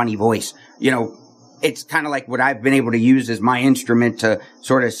have a funny voice, it's kind of like what I've been able to use as my instrument to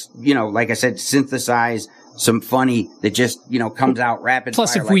sort of, like I said, synthesize some funny that just, comes out rapid.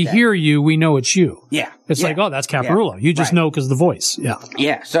 Plus, fire if we hear you, we know it's you. Yeah. It's like, oh, that's Caparulo. You just know because of the voice. Yeah.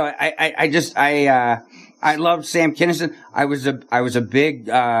 Yeah. So I loved Sam Kinison. I was a big,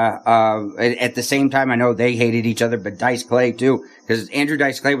 at the same time, I know they hated each other, but Dice Clay too, because Andrew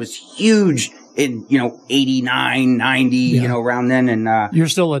Dice Clay was huge in, 89, 90, around then. And, you're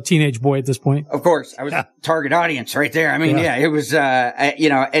still a teenage boy at this point? Of course. I was a target audience right there. I mean, it was,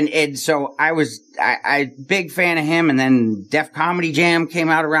 and so I big fan of him. And then Def Comedy Jam came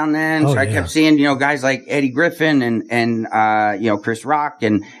out around then. So I kept seeing, guys like Eddie Griffin and Chris Rock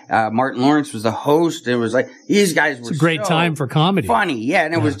and, Martin Lawrence was the host. It was like, these guys were a great time for comedy. Funny. Yeah.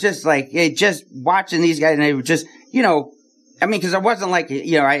 And it was just like, just watching these guys and they were just, because I wasn't like,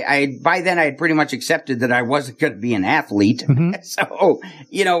 I by then I had pretty much accepted that I wasn't going to be an athlete. Mm-hmm. So,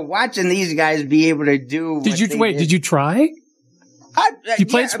 watching these guys be able to do. Did you try? You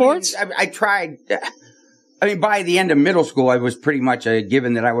played sports? I tried. By the end of middle school, I was pretty much a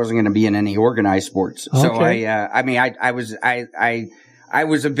given that I wasn't going to be in any organized sports. Okay. So I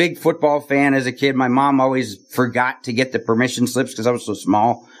was a big football fan as a kid. My mom always forgot to get the permission slips because I was so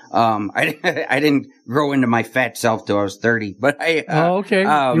small. I didn't grow into my fat self till I was 30, but okay.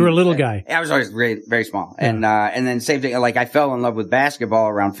 You were a little guy. I was always very, very small. Yeah. And then same thing, like I fell in love with basketball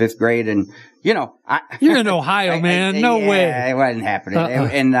around 5th grade and, you're in Ohio, man. No way. It wasn't happening.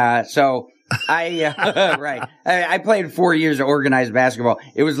 And, so right. I played 4 years of organized basketball.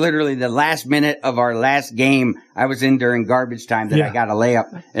 It was literally the last minute of our last game I was in during garbage time that I got a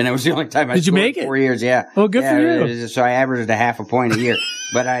layup. And it was the only time I Did you make it? 4 years. Yeah. Oh, good for you. So I averaged a half a point a year.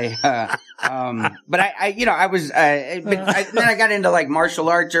 But then I got into like martial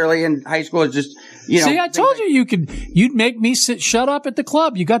arts early in high school. It's just, See, I told you you'd make me shut up at the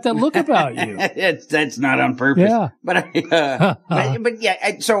club. You got that look about you. That's not on purpose. Yeah. But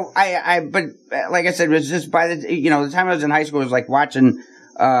like I said, it was just by the time I was in high school, it was like watching,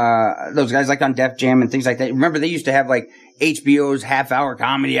 those guys like on Def Jam and things like that. Remember they used to have like HBO's half-hour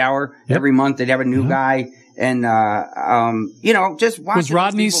comedy hour every month. They'd have a new guy. And, just watching. Was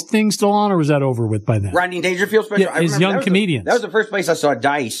Rodney's thing still on or was that over with by then? Rodney Dangerfield special? Yeah, his Young Comedians. That was the first place I saw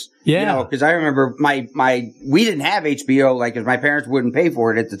Dice. Yeah. Because I remember we didn't have HBO, because my parents wouldn't pay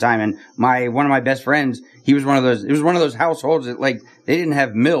for it at the time. And one of my best friends, it was one of those households that they didn't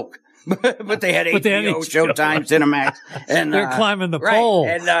have milk. But they had HBO, Showtime, Cinemax, and they're climbing the pole.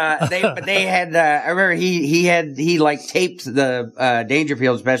 And they had. I remember he taped the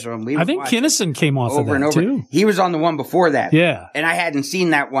Dangerfield special, and I think Kinison came off over of and that over. too. He was on the one before that. Yeah, and I hadn't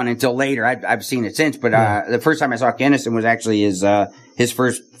seen that one until later. I've seen it since, but the first time I saw Kinison was actually his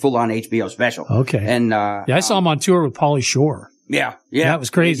first full on HBO special. Okay, and I saw him on tour with Pauly Shore. Yeah. That was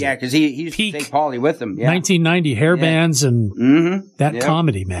crazy. Yeah, because he used to take Pauly with him. Yeah. 1990 hair bands and that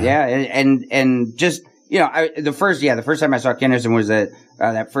comedy, man. Yeah, and just the first time I saw Kinison was that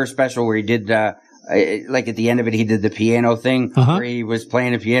first special where he did at the end of it he did the piano thing where he was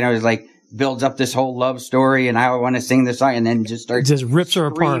playing the piano. It was like builds up this whole love story and I want to sing this song and then just starts rips her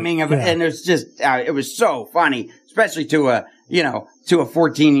apart. And it's just it was so funny, especially to a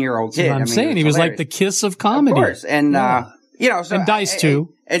 14-year-old kid. I'm saying he was like the Kiss of comedy. Of course, and. And Dice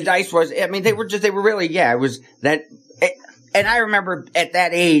too. And Dice was, they were really, it was that, and I remember at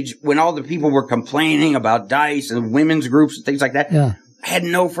that age when all the people were complaining about Dice and women's groups and things like that. Yeah. I had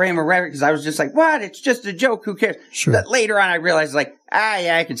no frame of reference because I was just like, what? It's just a joke. Who cares? Sure. But later on, I realized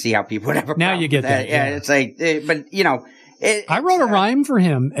I can see how people would have a problem Now you get with that. Yeah. It's like, but I wrote a rhyme for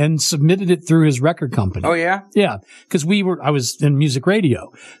him and submitted it through his record company. Oh, yeah? Yeah. Because I was in music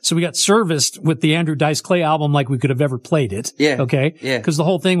radio. So we got serviced with the Andrew Dice Clay album like we could have ever played it. Yeah. Okay? Yeah. Because the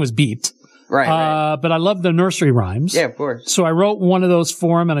whole thing was beeped. Right. But I love the nursery rhymes. Yeah, of course. So I wrote one of those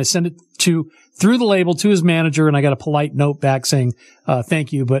for him and I sent it through the label to his manager and I got a polite note back saying,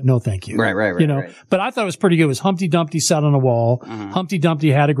 thank you, but no thank you. Right. Right. But I thought it was pretty good. It was Humpty Dumpty sat on a wall. Mm-hmm. Humpty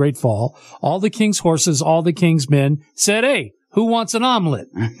Dumpty had a great fall. All the king's horses, all the king's men said, hey, who wants an omelet?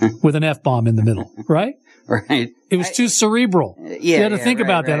 With an F-bomb in the middle, right? Right. It was too cerebral. You had to think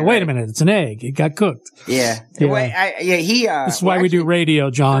about that. Wait a minute. It's an egg. It got cooked. Yeah. This is why we do radio,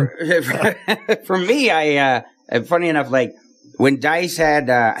 John. For me, funny enough, when Dice had,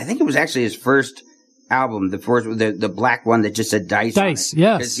 I think it was actually his first album, the black one that just said Dice. Dice,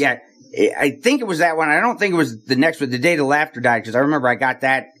 yes. Yeah. I think it was that one. I don't think it was the next one, The Day the Laughter Died, because I remember I got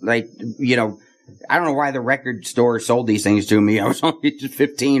that, I don't know why the record store sold these things to me. I was only just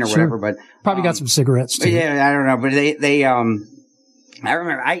 15 or whatever, but probably got some cigarettes too. Yeah, I don't know, but I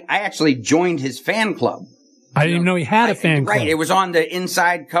remember I actually joined his fan club I didn't even know he had a fan club. Right. It was on the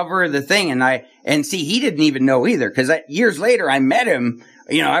inside cover of the thing. And see, he didn't even know either. Cause years later, I met him.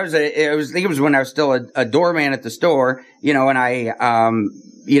 You know, I think it was when I was still a doorman at the store, you know, and and